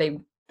 that's where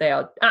they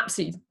are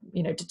absolutely,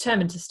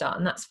 determined to start,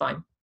 and that's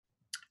fine.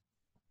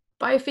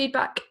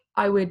 Biofeedback,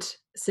 I would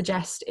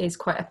suggest, is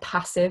quite a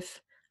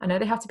passive. I know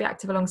they have to be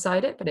active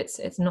alongside it, but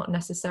it's not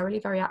necessarily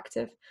very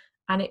active,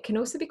 and it can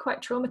also be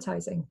quite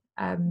traumatizing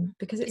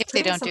because it's if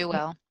they don't do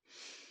well.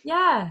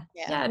 Yeah,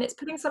 and it's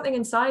putting something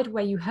inside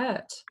where you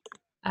hurt.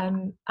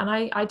 And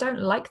I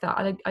don't like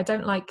that. I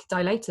don't like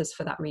dilators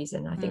for that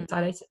reason. I think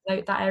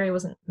that area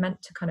wasn't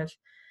meant to kind of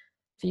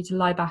for you to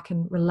lie back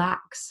and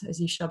relax as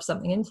you shove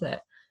something into it.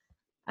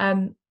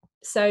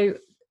 So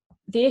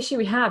the issue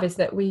we have is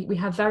that we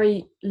have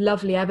very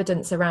lovely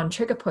evidence around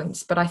trigger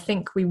points, but I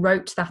think we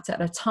wrote that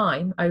at a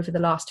time over the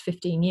last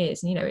 15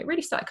 years. And, it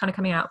really started kind of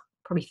coming out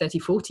probably 30,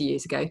 40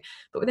 years ago.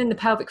 But within the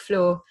pelvic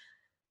floor,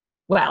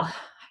 well,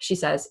 she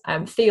says,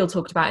 Thiel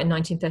talked about it in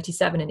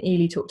 1937 and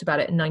Ely talked about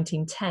it in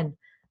 1910.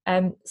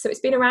 So it's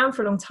been around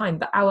for a long time,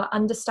 but our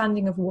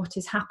understanding of what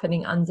is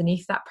happening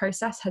underneath that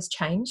process has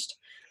changed.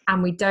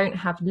 And we don't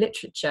have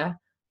literature,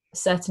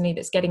 certainly,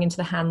 that's getting into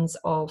the hands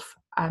of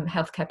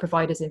healthcare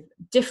providers in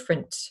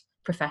different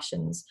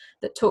professions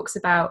that talks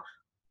about,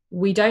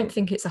 we don't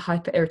think it's a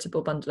hyper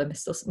irritable bundle of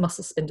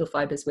muscle spindle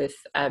fibers with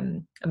a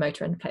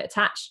motor end plate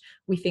attached.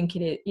 We think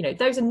it is,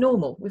 those are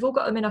normal. We've all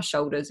got them in our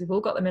shoulders. We've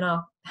all got them in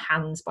our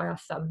hands by our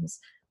thumbs.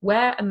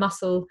 Where a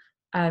muscle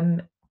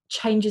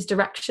changes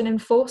direction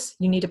and force,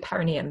 you need a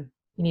perineum.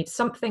 You need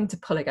something to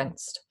pull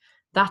against.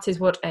 That is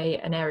what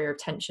an area of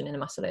tension in a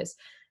muscle is.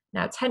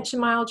 Now, tension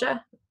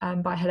myalgia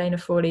by Helena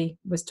Frawley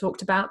was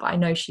talked about, but I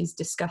know she's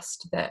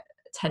discussed that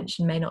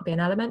tension may not be an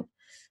element.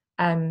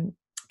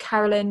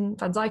 Carolyn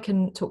Van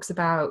Zyken talks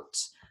about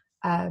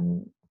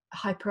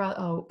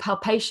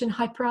palpation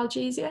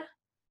hyperalgesia,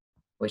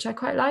 which I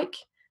quite like.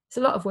 It's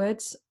a lot of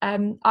words.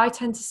 I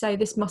tend to say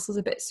this muscle's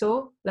a bit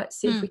sore. Let's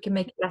see if we can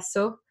make it less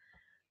sore.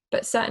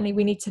 But certainly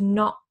we need to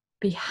not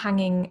be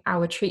hanging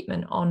our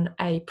treatment on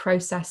a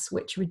process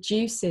which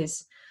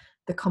reduces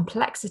the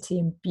complexity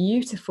and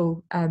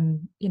beautiful,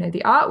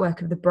 the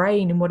artwork of the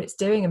brain and what it's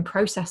doing and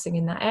processing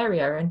in that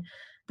area. And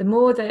the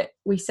more that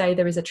we say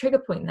there is a trigger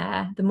point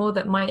there, the more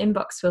that my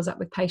inbox fills up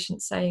with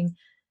patients saying,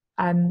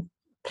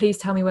 please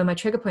tell me where my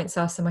trigger points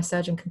are so my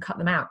surgeon can cut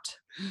them out,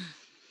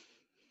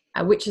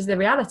 which is the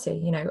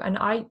reality,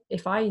 and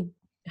if I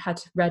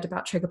had read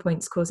about trigger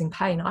points causing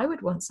pain, I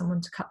would want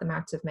someone to cut them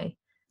out of me.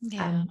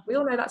 We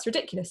all know that's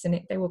ridiculous,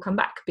 and they will come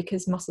back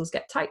because muscles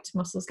get tight,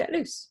 muscles get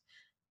loose.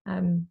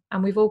 And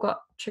we've all got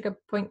trigger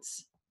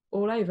points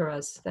all over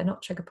us. They're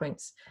not trigger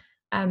points.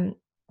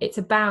 It's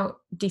about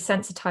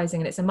desensitizing,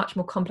 and it's a much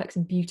more complex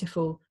and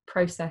beautiful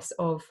process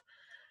of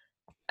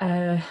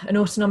an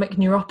autonomic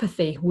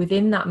neuropathy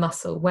within that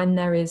muscle when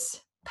there is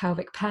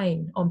pelvic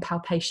pain on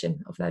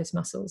palpation of those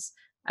muscles.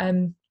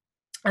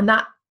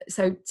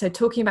 So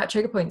talking about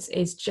trigger points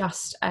is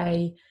just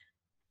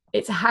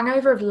it's a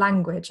hangover of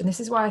language, and this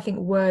is why I think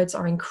words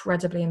are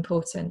incredibly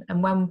important.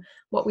 And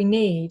what we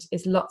need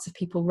is lots of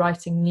people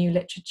writing new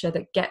literature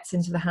that gets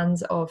into the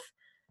hands of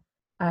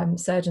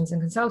surgeons and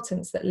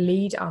consultants that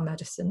lead our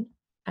medicine,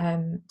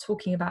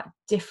 talking about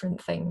different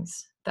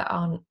things that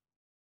aren't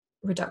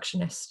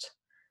reductionist,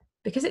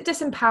 because it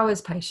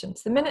disempowers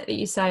patients. The minute that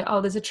you say,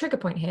 oh, there's a trigger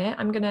point here,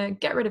 I'm going to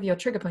get rid of your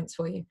trigger points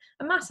for you.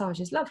 A massage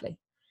is lovely,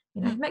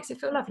 it makes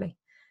it feel lovely.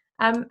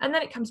 And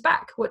then it comes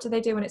back. What do they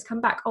do when it's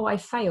come back? Oh, I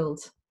failed.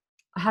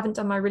 I haven't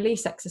done my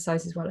release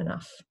exercises well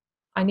enough.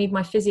 I need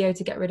my physio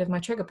to get rid of my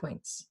trigger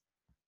points.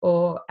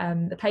 Or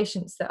the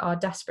patients that are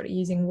desperately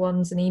using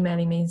wands and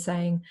emailing me and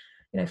saying,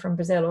 from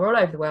Brazil or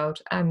all over the world,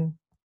 I'm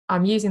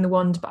using the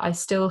wand, but I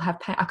still have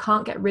pain. I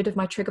can't get rid of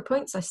my trigger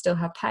points. I still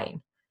have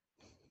pain.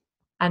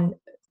 And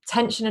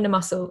tension in a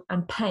muscle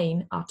and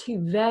pain are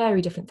two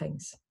very different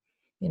things.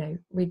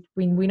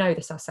 We know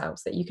this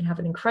ourselves, that you can have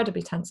an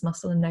incredibly tense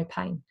muscle and no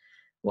pain.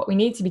 What we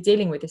need to be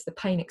dealing with is the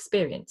pain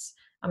experience.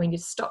 And we need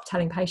to stop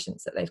telling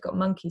patients that they've got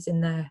monkeys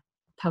in their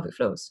pelvic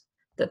floors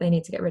that they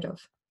need to get rid of.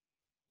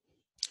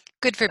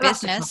 Good for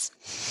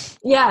business.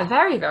 Yeah,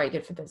 very, very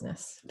good for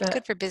business. But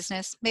good for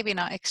business. Maybe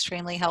not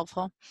extremely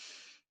helpful.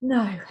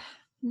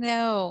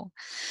 No.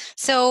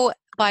 So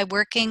by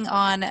working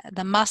on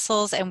the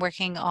muscles and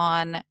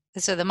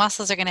so the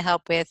muscles are going to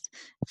help with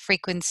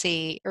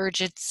frequency,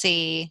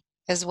 urgency,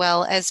 as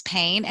well as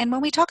pain. And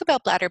when we talk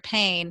about bladder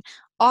pain,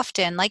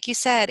 often, like you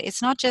said,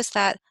 it's not just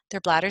that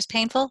their bladder's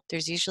painful.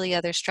 There's usually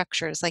other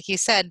structures. Like you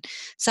said,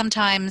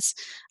 sometimes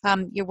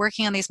you're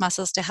working on these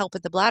muscles to help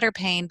with the bladder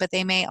pain, but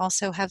they may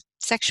also have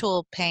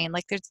sexual pain.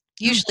 Like there's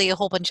usually a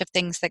whole bunch of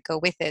things that go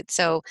with it.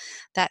 So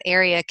that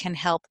area can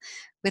help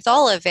with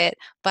all of it.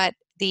 But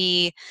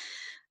the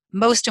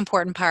most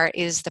important part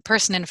is the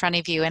person in front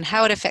of you and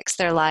how it affects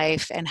their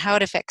life and how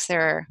it affects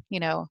their,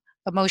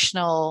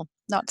 emotional,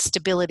 not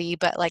stability,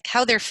 but like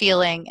how they're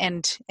feeling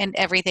and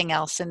everything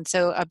else. And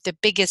so the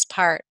biggest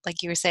part,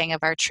 like you were saying,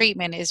 of our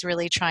treatment is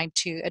really trying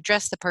to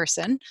address the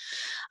person.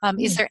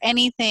 Is there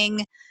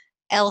anything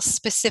else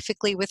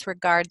specifically with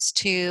regards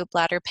to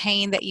bladder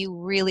pain that you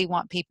really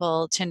want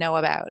people to know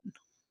about?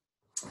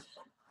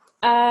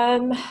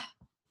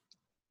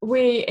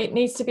 It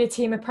needs to be a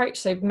team approach.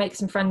 So make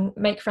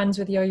friends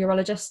with your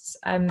urologists.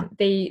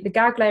 The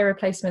gag layer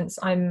replacements,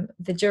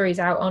 the jury's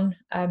out on.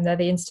 They're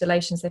the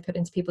installations they put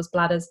into people's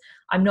bladders.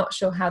 I'm not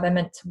sure how they're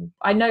meant to.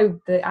 I know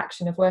the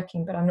action of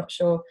working, but I'm not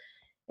sure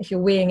if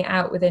you're weeing it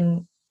out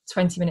within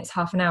 20 minutes,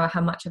 half an hour,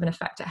 how much of an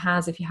effect it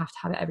has if you have to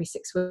have it every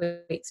 6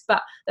 weeks.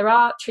 But there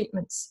are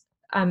treatments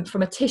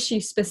from a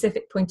tissue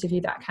specific point of view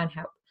that can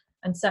help.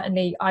 And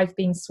certainly I've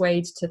been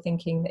swayed to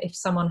thinking that if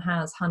someone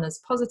has Hannah's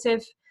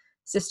positive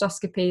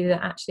cystoscopy,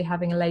 that actually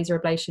having a laser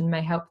ablation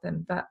may help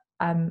them. But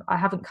I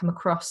haven't come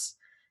across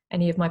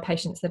any of my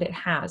patients that it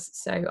has.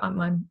 So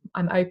I'm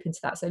open to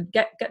that. So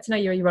get to know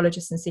your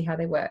urologist and see how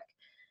they work.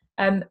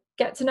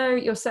 Get to know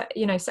your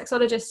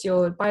sexologist,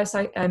 your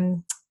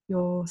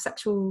your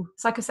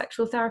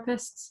psychosexual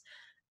therapists,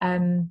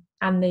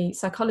 and the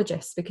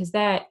psychologists, because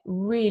they're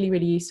really,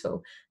 really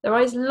useful. There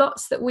is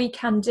lots that we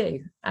can do,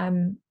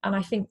 and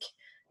I think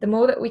the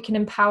more that we can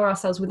empower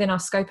ourselves within our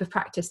scope of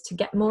practice to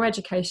get more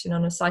education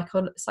on a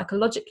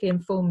psychologically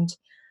informed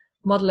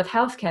model of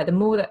healthcare, the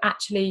more that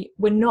actually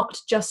we're not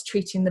just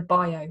treating the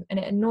bio. And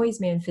it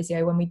annoys me in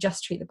physio when we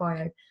just treat the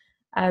bio,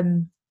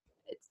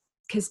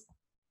 because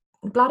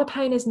bladder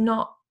pain is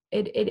not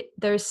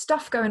there is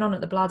stuff going on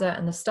at the bladder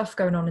and there's stuff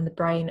going on in the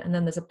brain, and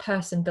then there's a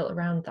person built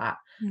around that.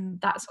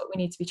 That's what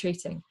we need to be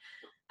treating.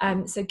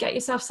 So get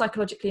yourself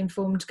psychologically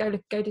informed, go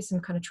do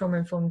some kind of trauma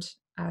informed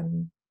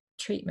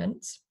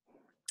treatment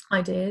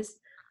ideas.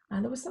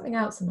 And there was something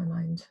else in my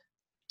mind.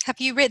 Have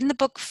you written the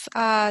book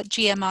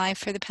GMI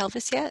for the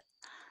pelvis yet?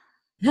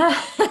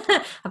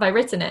 Have I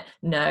written it?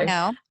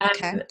 No.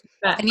 Okay.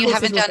 And you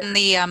haven't done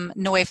the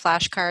NOI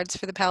flashcards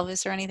for the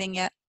pelvis or anything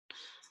yet?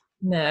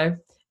 No.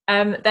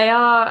 They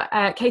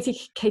are.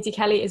 Katie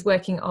Kelly is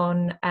working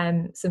on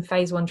some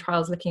phase 1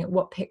 trials looking at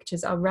what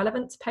pictures are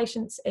relevant to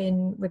patients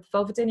with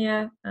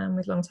vulvodynia and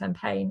with long-term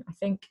pain, I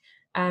think.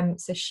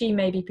 So she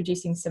may be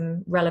producing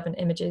some relevant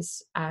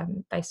images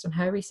based on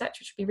her research,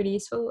 which would be really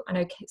useful. I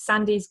know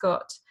Sandy's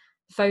got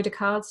photo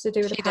cards to do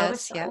with the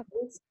pelvis. She does,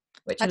 yeah.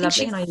 Which I are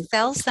think lovely. She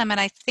sells them, and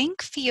I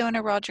think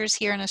Fiona Rogers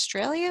here in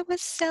Australia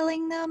was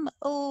selling them.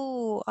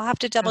 Oh, I'll have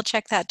to double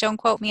check that. Don't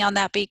quote me on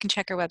that, but you can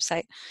check her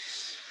website.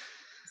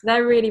 So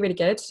they're really, really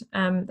good.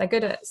 They're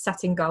good at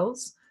setting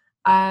goals.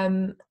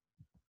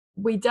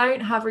 We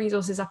don't have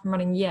resources up and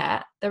running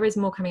yet. There is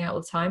more coming out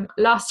all the time.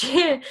 Last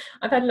year,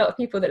 I've had a lot of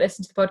people that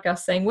listen to the podcast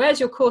saying, "Where's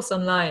your course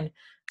online?"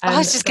 I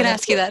was just going to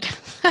ask you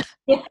that.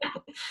 Yeah.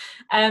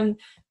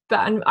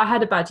 But I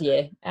had a bad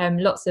year.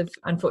 Lots of,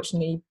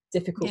 unfortunately,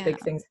 difficult big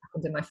things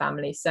happened in my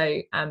family.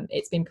 So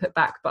it's been put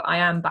back, but I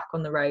am back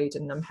on the road,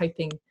 and I'm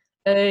hoping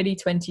early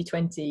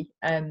 2020,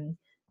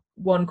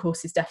 one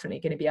course is definitely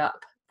going to be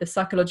up. The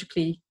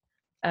psychologically,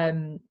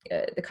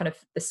 the kind of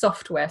the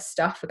software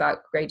stuff about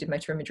graded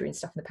motor imagery and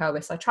stuff in the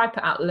pelvis. I try to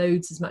put out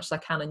loads as much as I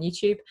can on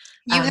YouTube.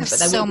 You have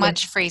so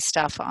much free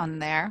stuff on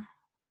there.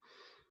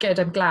 Good,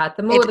 I'm glad.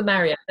 The more the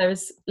merrier.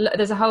 There's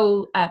a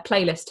whole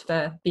playlist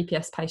for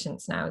BPS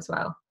patients now as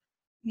well.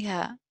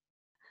 Yeah.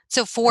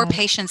 So for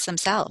patients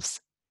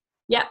themselves.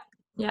 Yeah.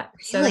 Really?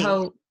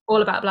 So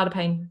all about bladder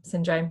pain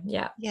syndrome.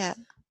 Yeah.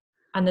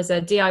 And there's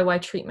a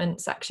DIY treatment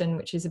section,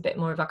 which is a bit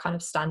more of a kind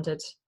of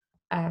standard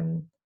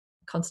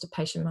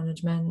constipation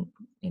management,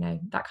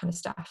 that kind of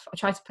stuff. I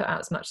try to put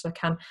out as much as I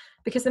can,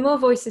 because the more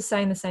voices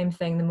saying the same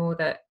thing, the more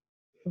that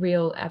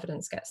real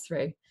evidence gets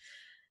through.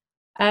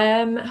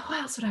 What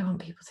else would I want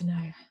people to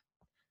know?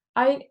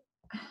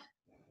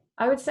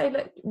 I would say,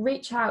 look,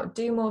 reach out,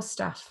 do more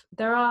stuff.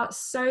 There are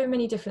so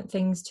many different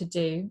things to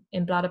do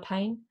in bladder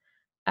pain.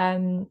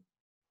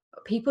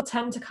 People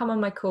tend to come on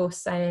my course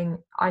saying,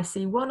 I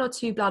see 1 or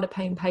 2 bladder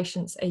pain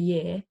patients a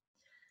year,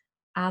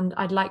 and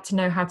I'd like to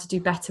know how to do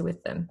better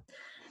with them.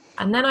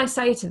 And then I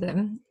say to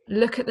them,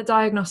 look at the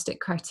diagnostic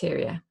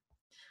criteria.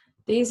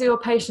 These are your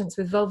patients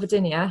with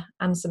vulvodynia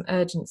and some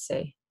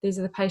urgency. These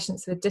are the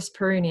patients with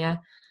dyspareunia,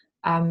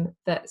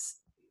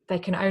 they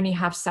can only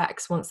have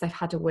sex once they've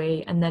had a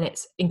wee, and then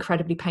it's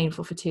incredibly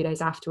painful for 2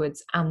 days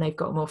afterwards, and they've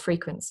got more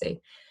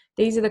frequency.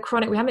 These are the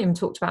chronic, we haven't even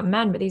talked about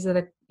men, but these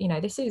are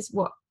this is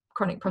what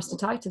chronic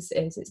prostatitis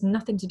is. It's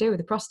nothing to do with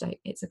the prostate.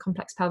 It's a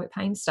complex pelvic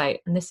pain state,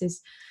 and this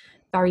is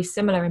very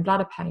similar in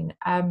bladder pain.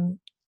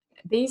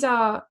 These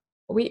are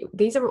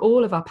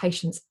all of our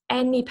patients.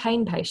 Any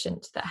pain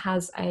patient that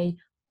has a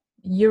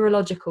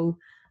urological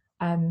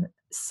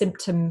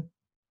symptom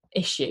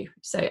issue,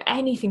 so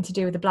anything to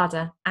do with the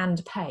bladder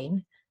and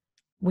pain,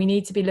 we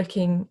need to be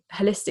looking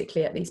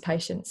holistically at these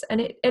patients.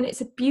 And it's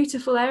a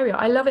beautiful area.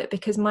 I love it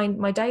because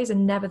my days are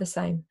never the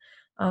same,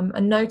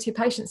 and no 2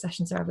 patient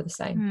sessions are ever the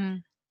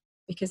same,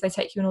 because they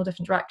take you in all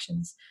different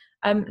directions.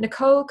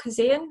 Nicole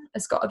Kazian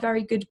has got a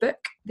very good book,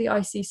 The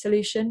IC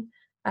Solution,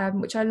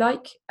 which I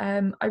like.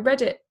 I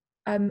read it.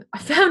 I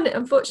found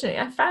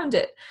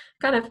it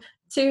kind of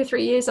 2 or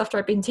 3 years after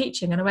I'd been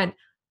teaching, and I went,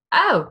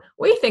 oh,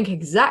 we think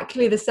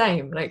exactly the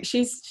same. Like,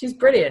 she's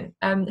brilliant.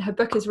 Her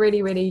book is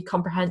really, really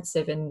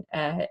comprehensive in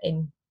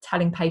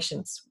telling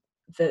patients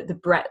the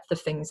breadth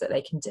of things that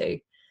they can do.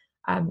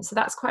 So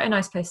that's quite a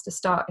nice place to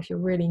start if you're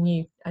really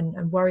new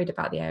and worried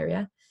about the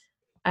area.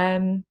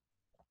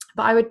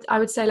 But I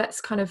would say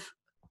let's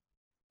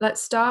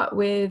start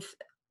with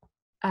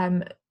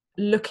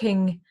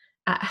looking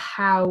at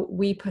how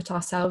we put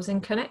ourselves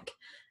in clinic,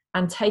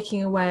 and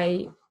taking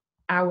away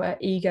our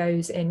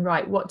egos in,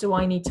 right, what do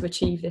I need to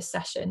achieve this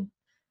session,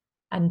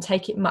 and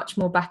take it much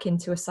more back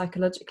into a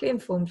psychologically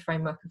informed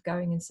framework of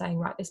going and saying,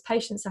 right, this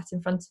patient sat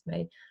in front of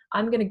me,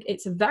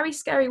 it's a very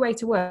scary way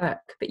to work,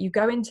 but you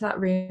go into that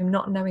room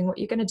not knowing what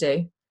you're going to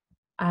do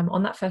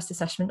on that first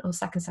assessment or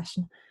second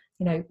session.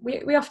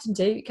 We often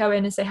do go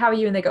in and say, how are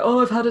you? And they go,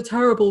 oh, I've had a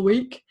terrible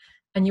week.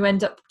 and you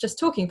end up just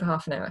talking for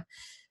half an hour.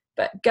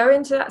 But go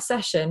into that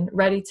session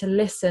ready to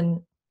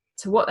listen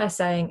to what they're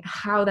saying,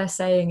 how they're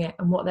saying it,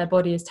 and what their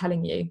body is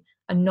telling you,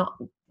 and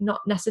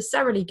not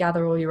necessarily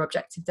gather all your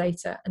objective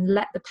data, and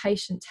let the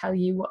patient tell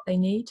you what they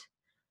need.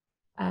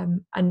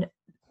 And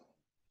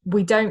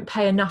we don't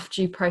pay enough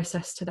due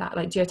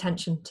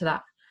attention to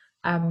that.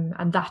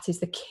 And that is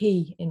the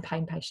key in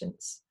pain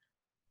patients.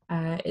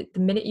 The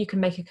minute you can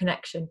make a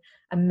connection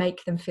and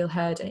make them feel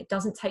heard, and it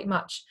doesn't take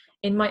much.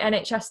 In my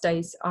NHS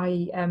days,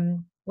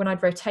 when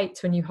I'd rotate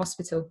to a new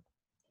hospital,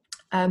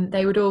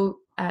 they would all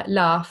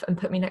laugh and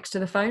put me next to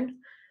the phone.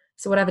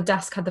 So whatever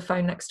desk had the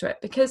phone next to it,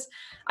 because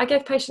I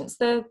gave patients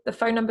the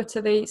phone number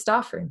to the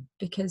staff room,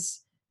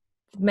 because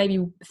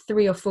maybe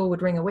 3 or 4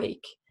 would ring a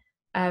week.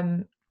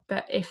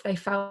 But if they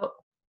felt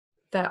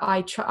that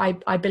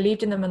I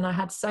believed in them and I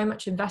had so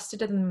much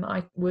invested in them,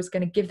 I was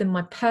going to give them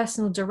my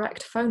personal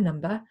direct phone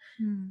number,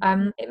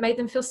 it made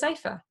them feel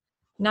safer.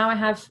 Now I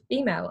have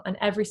email, and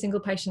every single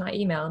patient I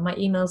email, and my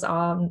emails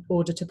are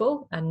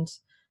auditable, and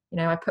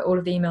I put all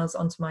of the emails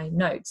onto my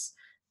notes.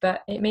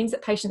 But it means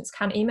that patients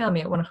can email me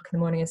at 1 o'clock in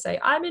the morning and say,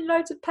 I'm in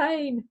loads of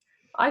pain,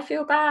 I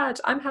feel bad,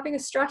 I'm having a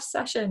stress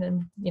session,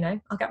 and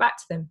I'll get back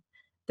to them.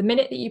 The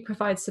minute that you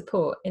provide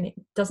support, and it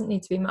doesn't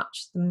need to be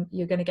much,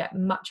 you're going to get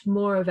much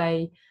more of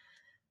a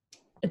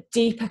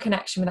deeper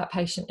connection with that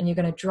patient, and you're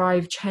going to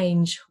drive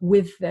change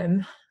with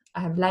them,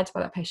 led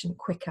by that patient,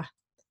 quicker.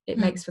 It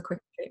makes for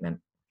quicker treatment.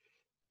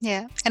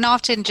 Yeah. And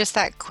often just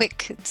that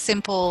quick,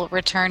 simple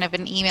return of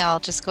an email,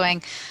 just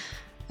going,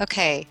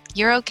 okay,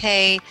 you're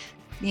okay.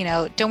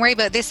 Don't worry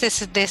about this.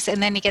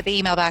 And then you get the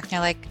email back and you're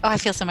like, oh, I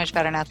feel so much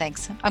better now.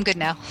 Thanks. I'm good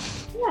now.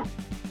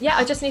 Yeah.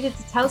 I just needed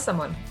to tell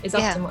someone is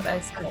often what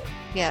they're saying.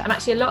 Yeah. And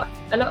actually a lot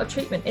of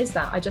treatment is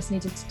that I just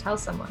needed to tell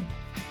someone.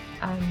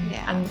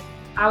 And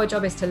our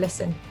job is to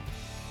listen